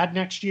they're bad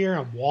next year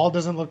and Wall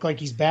doesn't look like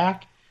he's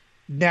back,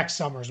 next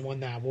summer is when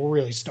that will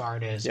really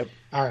start. Yep.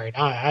 All right,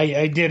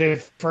 I did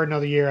it for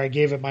another year. I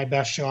gave it my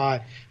best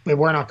shot, but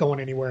we're not going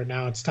anywhere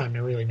now. It's time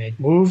to really make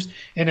moves.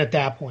 And at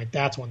that point,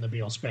 that's when the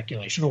Beal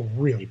speculation will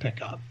really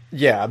pick up.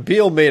 Yeah,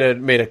 Beal made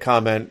a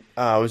comment,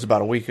 it was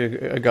about a week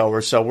ago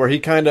or so, where he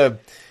kind of,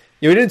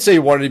 he didn't say he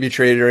wanted to be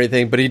traded or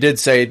anything, but he did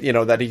say,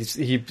 that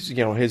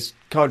his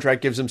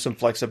contract gives him some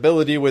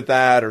flexibility with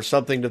that or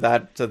something to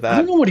that. I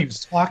don't know what he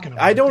was talking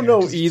about. I don't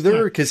know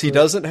either, because he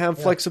doesn't have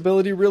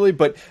flexibility really,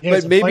 but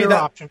maybe that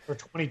option for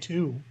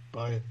 22.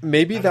 But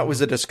maybe that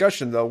was a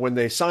discussion though when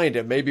they signed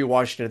him. Maybe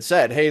Washington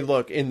said, "Hey,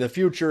 look, in the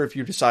future, if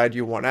you decide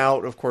you want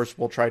out, of course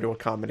we'll try to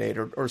accommodate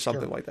or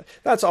something like that."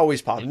 That's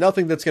always possible.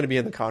 Nothing that's going to be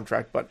in the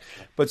contract, but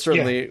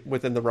certainly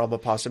within the realm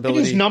of possibility.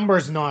 And his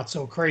number's not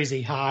so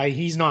crazy high.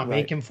 He's not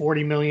making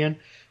 $40 million,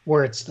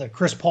 where it's the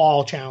Chris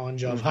Paul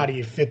challenge of how do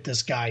you fit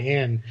this guy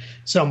in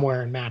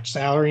somewhere and match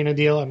salary in a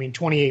deal. I mean,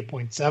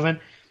 28.7,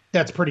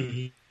 that's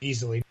pretty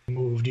easily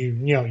moved.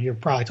 You're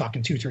probably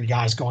talking 2-3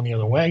 guys going the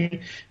other way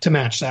to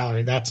match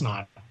salary. That's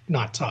not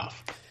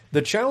tough.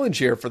 The challenge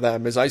here for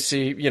them is I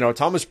see,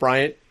 Thomas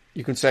Bryant,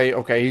 you can say,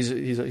 okay,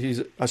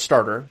 he's a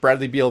starter.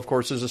 Bradley Beal, of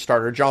course, is a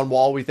starter. John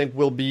Wall, we think,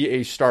 will be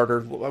a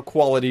starter, a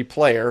quality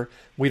player.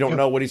 We don't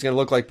know what he's going to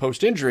look like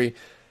post-injury.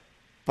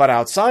 But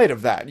outside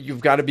of that,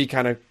 you've got to be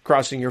kind of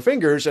crossing your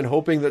fingers and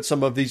hoping that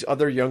some of these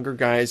other younger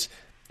guys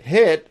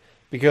hit,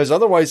 because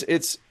otherwise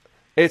it's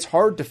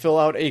hard to fill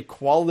out a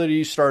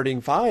quality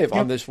starting five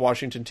on this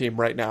Washington team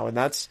right now. And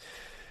that's,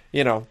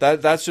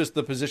 that's just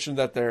the position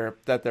that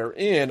they're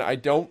in. I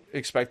don't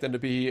expect them to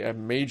be a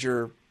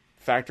major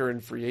factor in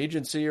free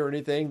agency or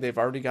anything. They've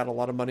already got a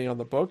lot of money on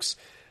the books.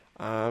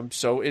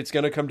 So it's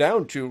going to come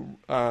down to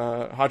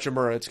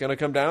Hachimura. It's going to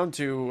come down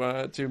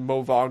to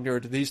Mo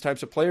Wagner, to these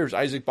types of players,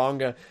 Isaac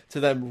Bonga,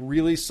 to them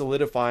really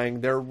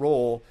solidifying their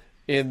role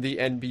in the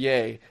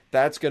NBA.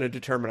 That's going to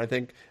determine, I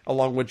think,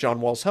 along with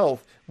John Wall's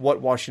health, what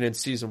Washington's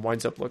season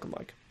winds up looking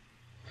like.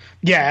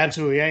 Yeah,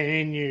 absolutely.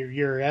 And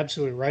you're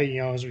absolutely right.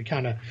 As we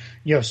kind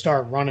of,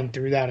 start running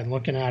through that and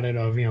looking at it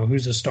of,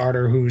 who's a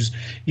starter, who's,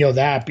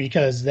 that,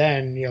 because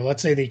then,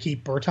 let's say they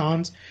keep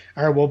Bertans.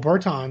 All right, well,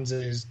 Bertans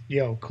is,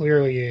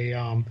 clearly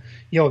a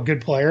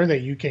good player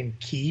that you can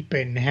keep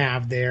and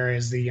have there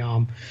as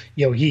the,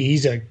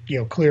 he's a,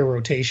 clear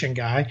rotation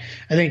guy.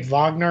 I think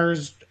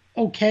Wagner's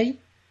okay,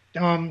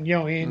 in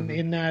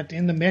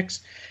the mix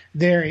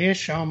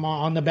there-ish,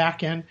 on the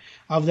back end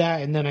of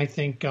that. And then I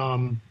think,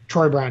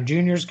 Troy Brown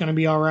Jr. is going to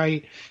be all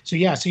right. So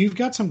you've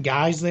got some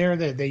guys there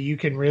that you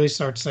can really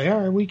start to say,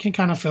 all right, we can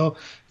kind of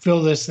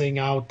fill this thing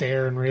out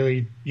there and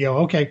really,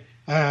 okay,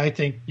 I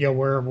think,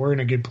 we're in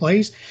a good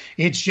place.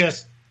 It's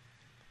just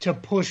to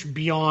push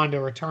beyond a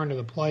return to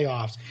the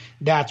playoffs.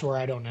 That's where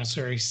I don't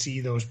necessarily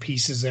see those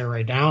pieces there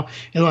right now,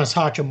 unless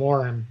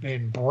Hachimura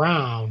and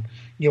Brown,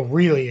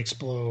 really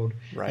explode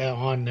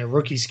on their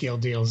rookie scale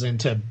deals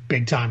into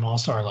big time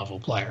all-star level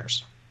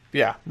players.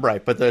 Yeah,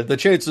 right. But the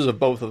chances of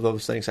both of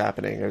those things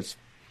happening is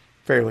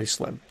fairly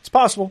slim. It's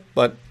possible,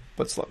 but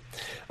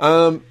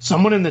slim.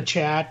 Someone in the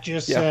chat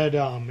just said,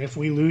 if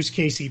we lose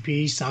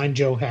KCP, sign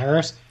Joe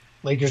Harris.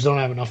 Lakers don't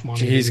have enough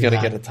money. He's going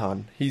to get a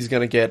ton. He's going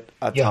to get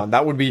a ton.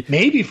 That would be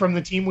maybe from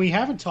the team we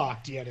haven't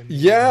talked yet.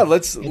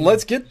 Let's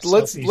get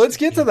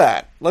to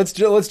that. Let's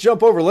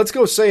jump over. Let's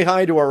go say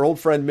hi to our old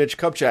friend Mitch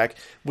Kupchak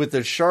with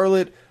the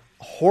Charlotte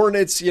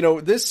Hornets.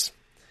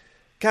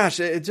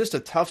 It's just a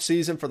tough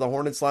season for the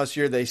Hornets last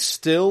year. They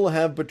still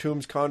have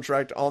Batum's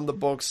contract on the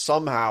books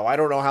somehow. I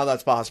don't know how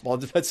that's possible,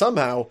 but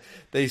somehow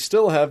they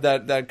still have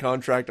that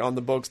contract on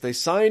the books. They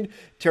signed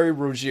Terry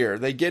Rozier.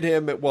 They get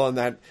him in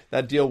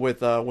that deal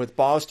with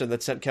Boston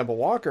that sent Kemba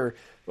Walker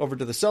over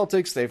to the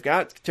Celtics. They've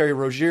got Terry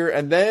Rozier,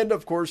 and then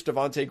of course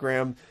Devontae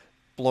Graham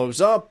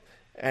blows up,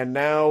 and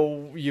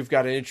now you've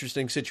got an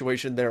interesting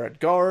situation there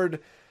at guard.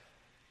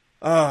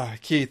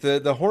 Keith,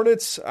 the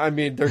Hornets, I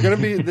mean, they're going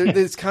to be,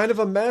 it's kind of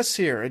a mess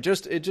here. It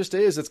just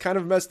is. It's kind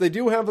of a mess. They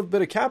do have a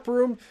bit of cap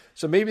room,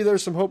 so maybe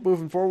there's some hope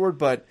moving forward,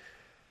 but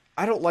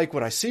I don't like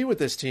what I see with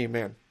this team,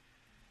 man.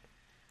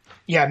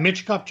 Yeah,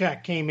 Mitch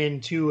Kupchak came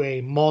into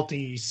a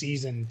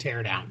multi-season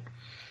teardown.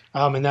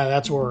 And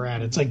that's where we're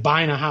at. It's like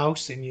buying a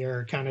house and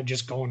you're kind of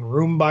just going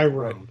room by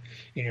room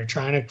and you're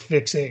trying to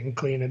fix it and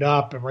clean it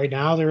up. And right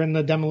now they're in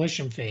the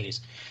demolition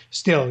phase.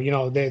 Still,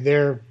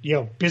 they're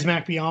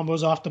Bismack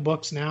Biyombo's off the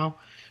books now.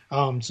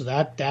 So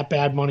that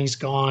bad money's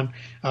gone.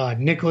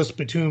 Nicholas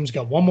Batum's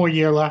got one more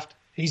year left.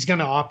 He's going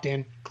to opt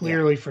in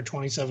clearly for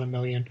 $27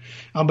 million.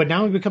 But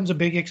now it becomes a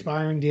big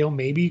expiring deal.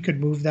 Maybe you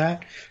could move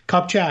that.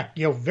 Kupchak,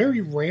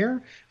 very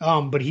rare.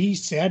 But he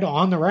said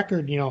on the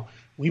record,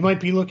 we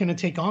might be looking to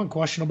take on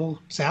questionable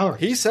salary.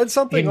 He said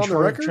something on the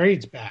record?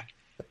 Trades back.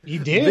 He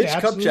did. Mitch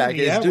absolutely. Kupchak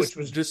is which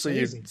was just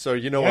crazy. so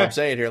you know what I'm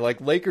saying here.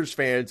 Like Lakers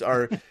fans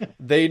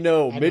they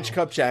know Mitch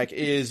Kupchak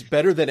is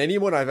better than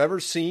anyone I've ever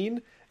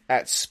seen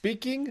at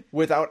speaking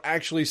without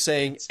actually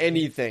saying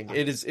anything.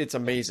 It's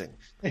amazing.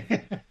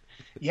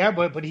 Yeah,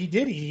 but he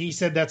did. He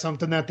said that's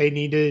something that they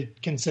need to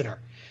consider.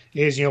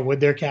 is, with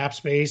their cap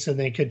space, and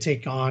they could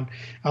take on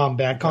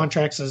bad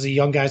contracts as the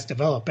young guys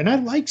develop. And I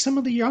like some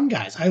of the young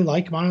guys. I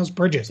like Miles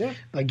Bridges. Yeah.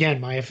 Again,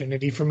 my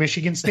affinity for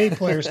Michigan State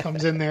players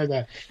comes in there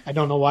that I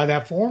don't know why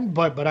that formed,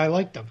 but I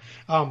like them.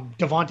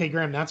 Devontae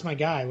Graham, that's my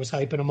guy. I was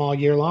hyping him all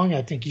year long.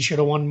 I think he should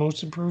have won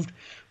Most Improved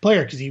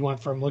Player because he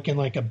went from looking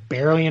like a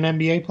barely an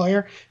NBA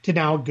player to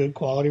now a good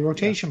quality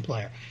rotation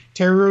player.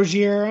 Terry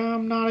Rozier,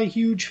 I'm not a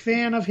huge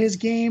fan of his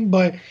game,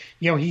 but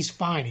he's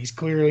fine. He's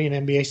clearly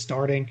an NBA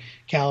starting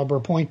caliber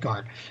point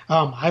guard.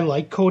 I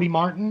like Cody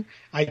Martin.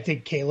 I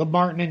think Caleb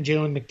Martin and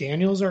Jalen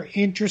McDaniels are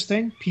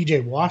interesting.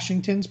 PJ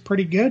Washington's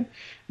pretty good,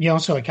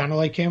 so I kind of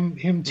like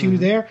him too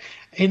there.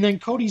 And then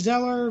Cody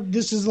Zeller,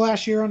 this is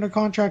last year under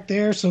contract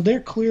there, so they're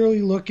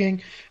clearly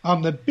looking.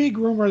 The big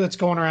rumor that's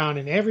going around,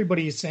 and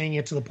everybody is saying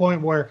it to the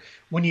point where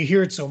when you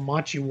hear it so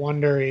much, you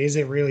wonder, is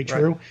it really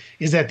true? Right.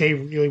 Is that they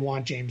really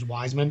want James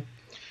Wiseman?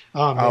 They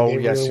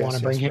really want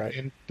to bring him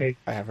in. They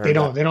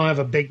don't have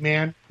a big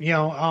man,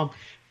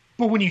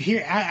 But when you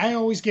hear, I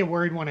always get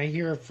worried when I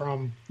hear it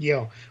from,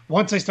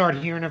 once I start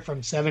hearing it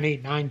from 7,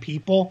 8, 9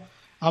 people,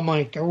 I'm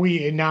like,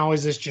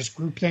 is this just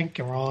groupthink?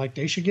 And we're all like,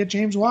 they should get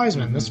James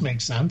Wiseman. Mm-hmm. This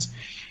makes sense.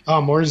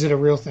 Or is it a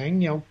real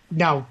thing?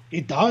 Now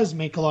it does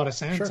make a lot of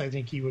sense. Sure. I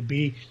think he would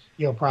be,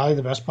 probably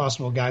the best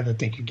possible guy that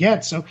they could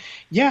get. So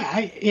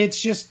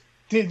it's just,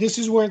 this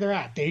is where they're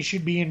at. They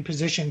should be in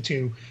position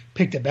to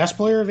pick the best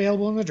player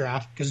available in the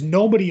draft because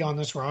nobody on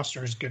this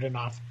roster is good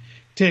enough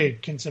to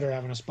consider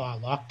having a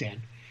spot locked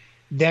in.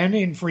 Then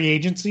in free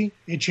agency,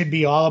 it should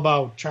be all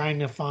about trying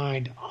to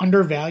find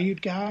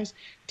undervalued guys,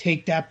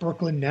 take that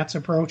Brooklyn Nets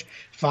approach,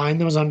 find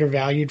those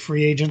undervalued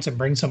free agents and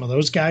bring some of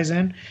those guys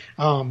in.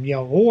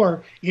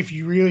 Or if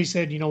you really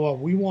said,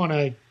 we want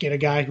to get a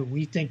guy who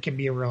we think can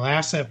be a real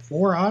asset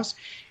for us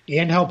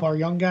and help our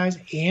young guys,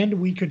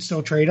 and we could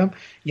still trade him.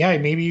 Yeah,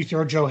 maybe you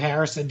throw Joe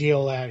Harris a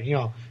deal at,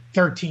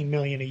 $13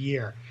 million a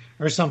year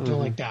or something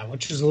like that,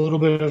 which is a little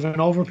bit of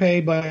an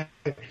overpay, but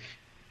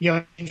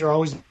you're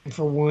always looking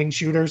for wing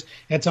shooters.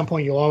 At some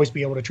point, you'll always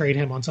be able to trade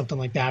him on something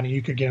like that, and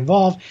you could get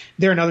involved.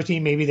 They're another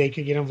team. Maybe they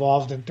could get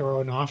involved and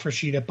throw an offer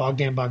sheet at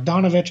Bogdan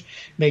Bogdanović,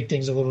 make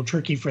things a little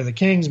tricky for the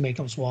Kings, make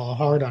them swallow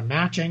hard on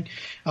matching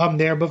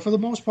there. But for the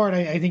most part,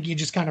 I think you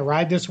just kind of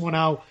ride this one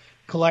out,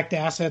 collect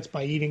assets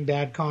by eating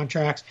bad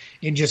contracts,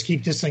 and just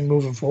keep this thing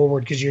moving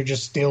forward because you're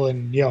just still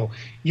in,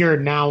 you're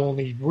now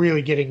only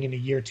really getting into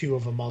year 2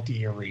 of a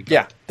multi-year rebuild.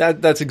 Yeah,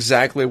 that's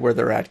exactly where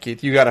they're at,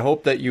 Keith. You got to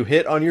hope that you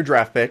hit on your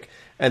draft pick,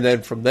 and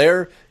then from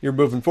there, you're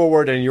moving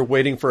forward, and you're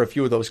waiting for a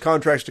few of those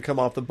contracts to come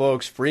off the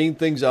books, freeing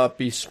things up.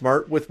 Be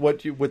smart with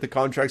with the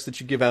contracts that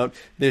you give out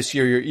this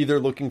year. You're either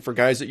looking for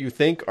guys that you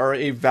think are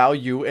a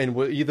value and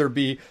will either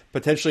be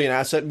potentially an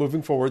asset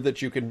moving forward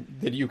that you can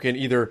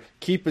either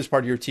keep as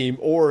part of your team,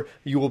 or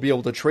you will be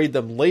able to trade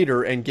them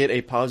later and get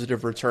a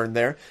positive return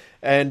there.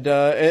 And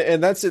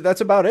that's it.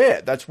 That's about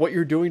it. That's what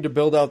you're doing to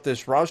build out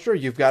this roster.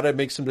 You've got to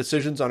make some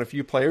decisions on a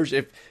few players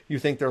if you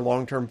think they're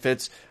long-term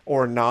fits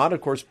or not. Of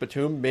course,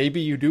 Batum,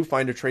 maybe you do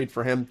find a trade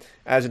for him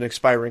as an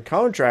expiring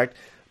contract,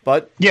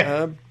 but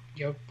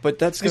but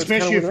that's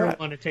especially if you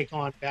want to take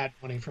on bad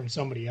money from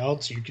somebody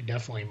else, you could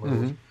definitely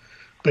move.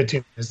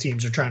 Batum, his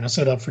teams are trying to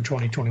set up for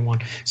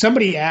 2021.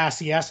 Somebody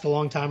asked a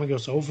long time ago,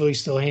 so hopefully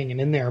he's still hanging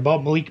in there,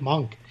 about Malik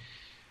Monk.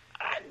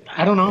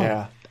 I don't know.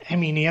 Yeah. I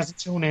mean, he hasn't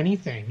shown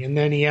anything. And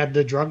then he had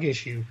the drug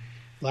issue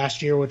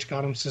last year, which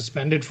got him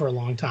suspended for a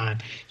long time.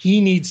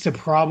 He needs to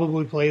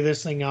probably play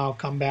this thing out,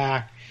 come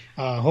back.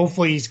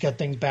 Hopefully he's got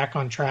things back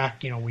on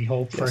track. We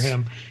hope for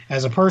him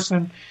as a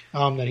person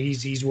that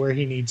he's where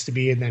he needs to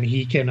be, and then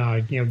he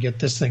can get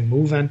this thing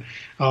moving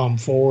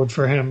forward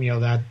for him.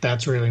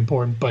 That's really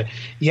important. But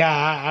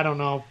I don't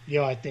know.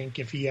 I think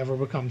if he ever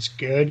becomes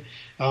good,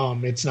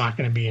 it's not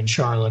going to be in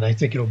Charlotte. I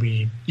think it'll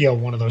be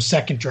one of those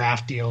second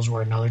draft deals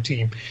where another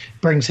team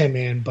brings him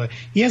in. But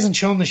he hasn't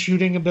shown the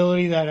shooting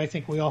ability that I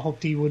think we all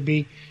hoped he would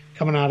be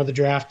coming out of the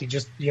draft. He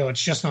just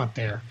it's just not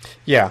there.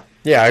 Yeah,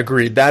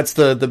 agreed. That's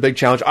the big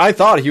challenge. I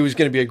thought he was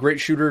going to be a great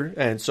shooter,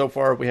 and so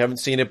far we haven't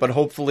seen it, but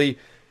hopefully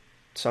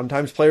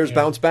sometimes players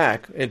bounce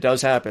back. It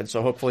does happen,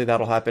 so hopefully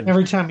that'll happen.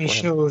 Every time he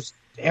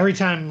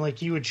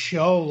would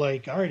show,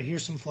 like, all right,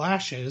 here's some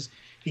flashes,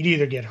 he'd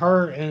either get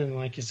hurt, and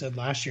like you said,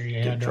 last year he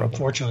had,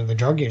 unfortunately, the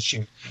drug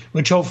issue,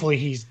 which hopefully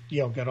he's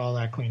got all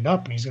that cleaned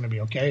up and he's going to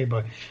be okay.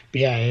 But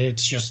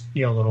it's just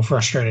a little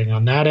frustrating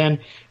on that end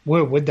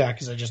with that,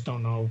 because I just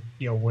don't know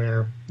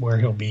where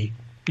he'll be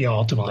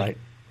ultimately.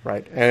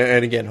 Right.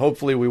 And again,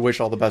 hopefully we wish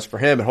all the best for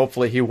him, and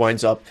hopefully he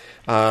winds up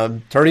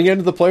turning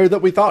into the player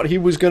that we thought he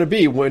was going to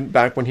be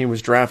back when he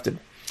was drafted.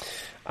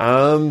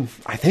 I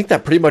think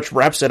that pretty much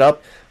wraps it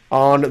up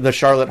on the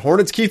Charlotte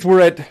Hornets. Keith,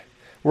 we're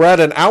we're at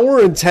an hour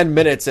and 10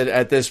 minutes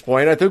at this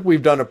point. I think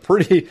we've done a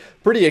pretty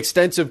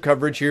extensive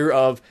coverage here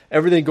of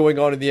everything going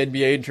on in the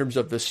NBA in terms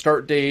of the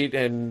start date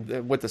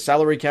and what the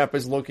salary cap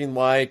is looking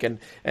like and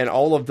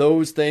all of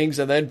those things.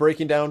 And then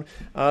breaking down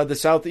the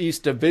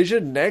Southeast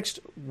Division. Next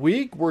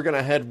week, we're going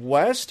to head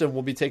west and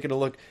we'll be taking a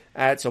look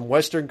at some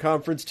Western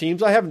Conference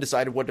teams. I haven't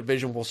decided what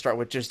division we'll start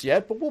with just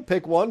yet, but we'll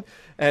pick one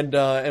and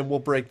we'll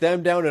break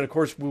them down. And of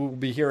course, we will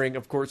be hearing,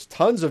 of course,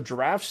 tons of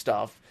draft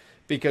stuff,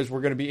 because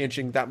we're going to be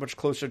inching that much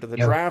closer to the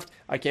draft.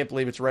 I can't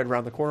believe it's right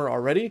around the corner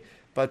already,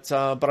 but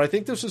I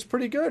think this is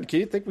pretty good,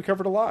 Keith. I think we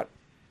covered a lot.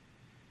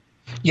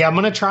 Yeah, I'm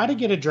going to try to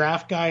get a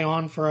draft guy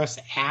on for us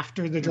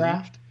after the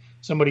draft,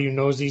 somebody who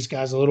knows these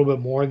guys a little bit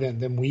more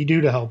than we do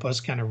to help us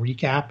kind of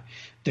recap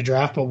the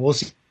draft, but we'll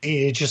see.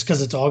 It's just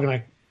because it's all going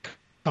to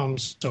come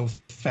so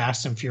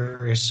fast and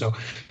furious. So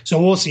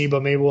we'll see,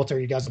 but maybe we'll throw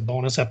you guys a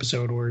bonus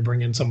episode where we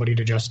bring in somebody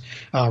to just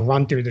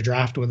run through the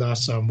draft with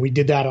us. We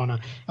did that on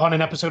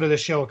an episode of the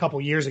show a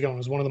couple years ago, and it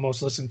was one of the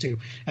most listened to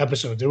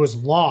episodes. It was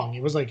long.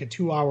 It was like a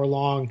 2-hour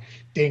long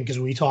thing because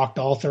we talked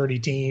all 30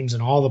 teams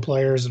and all the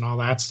players and all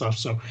that stuff.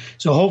 So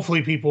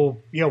hopefully people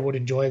would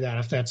enjoy that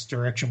if that's the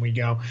direction we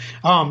go.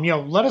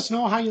 Let us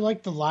know how you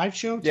like the live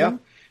show too. Yeah.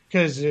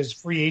 Because as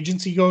free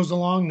agency goes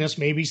along, this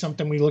may be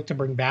something we look to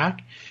bring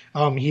back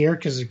here.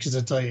 Because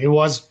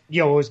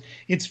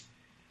it's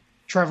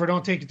Trevor.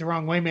 Don't take it the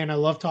wrong way, man. I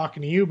love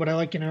talking to you, but I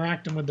like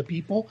interacting with the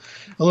people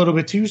a little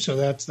bit too. So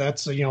that's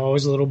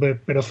always a little bit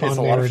of fun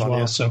there as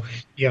well.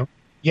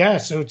 Yeah.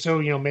 So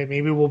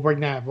maybe we'll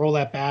roll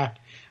that back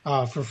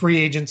for free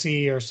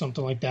agency or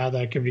something like that.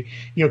 That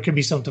could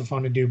be something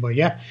fun to do. But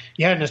yeah.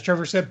 And as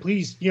Trevor said,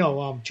 please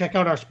check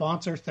out our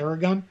sponsor,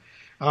 Theragun.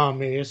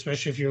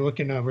 Especially if you're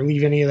looking to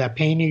relieve any of that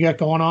pain you got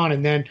going on,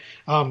 and then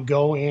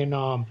go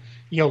and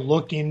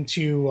look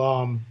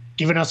into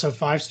giving us a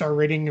 5-star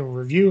rating and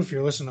review if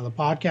you're listening to the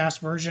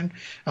podcast version.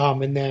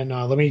 And then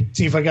let me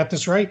see if I got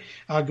this right.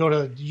 Go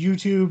to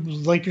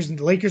YouTube,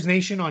 Lakers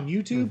Nation on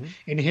YouTube,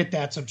 and hit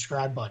that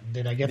subscribe button.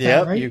 Did I get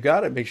that right? You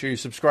got it. Make sure you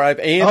subscribe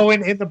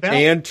and the bell.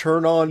 And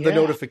turn on the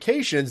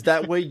notifications.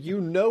 That way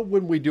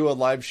when we do a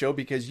live show,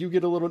 because you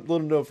get a little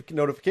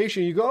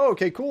notification. You go, oh,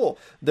 okay, cool.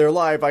 They're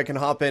live. I can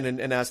hop in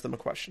and ask them a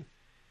question.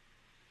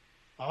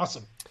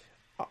 Awesome.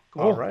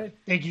 Cool. All right.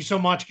 Thank you so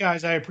much,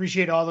 guys. I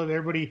appreciate all of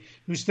everybody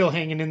who's still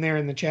hanging in there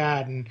in the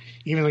chat, and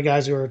even the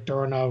guys who are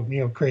throwing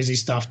out crazy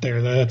stuff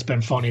there. That's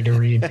been funny to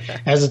read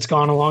as it's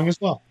gone along as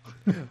well.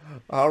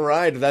 All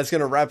right. That's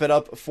going to wrap it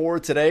up for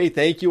today.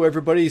 Thank you,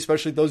 everybody,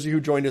 especially those of you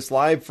who joined us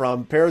live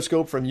from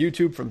Periscope, from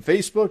YouTube, from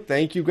Facebook.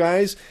 Thank you,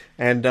 guys,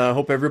 and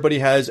hope everybody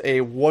has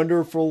a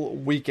wonderful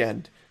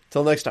weekend.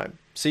 Till next time,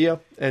 see ya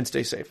and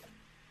stay safe.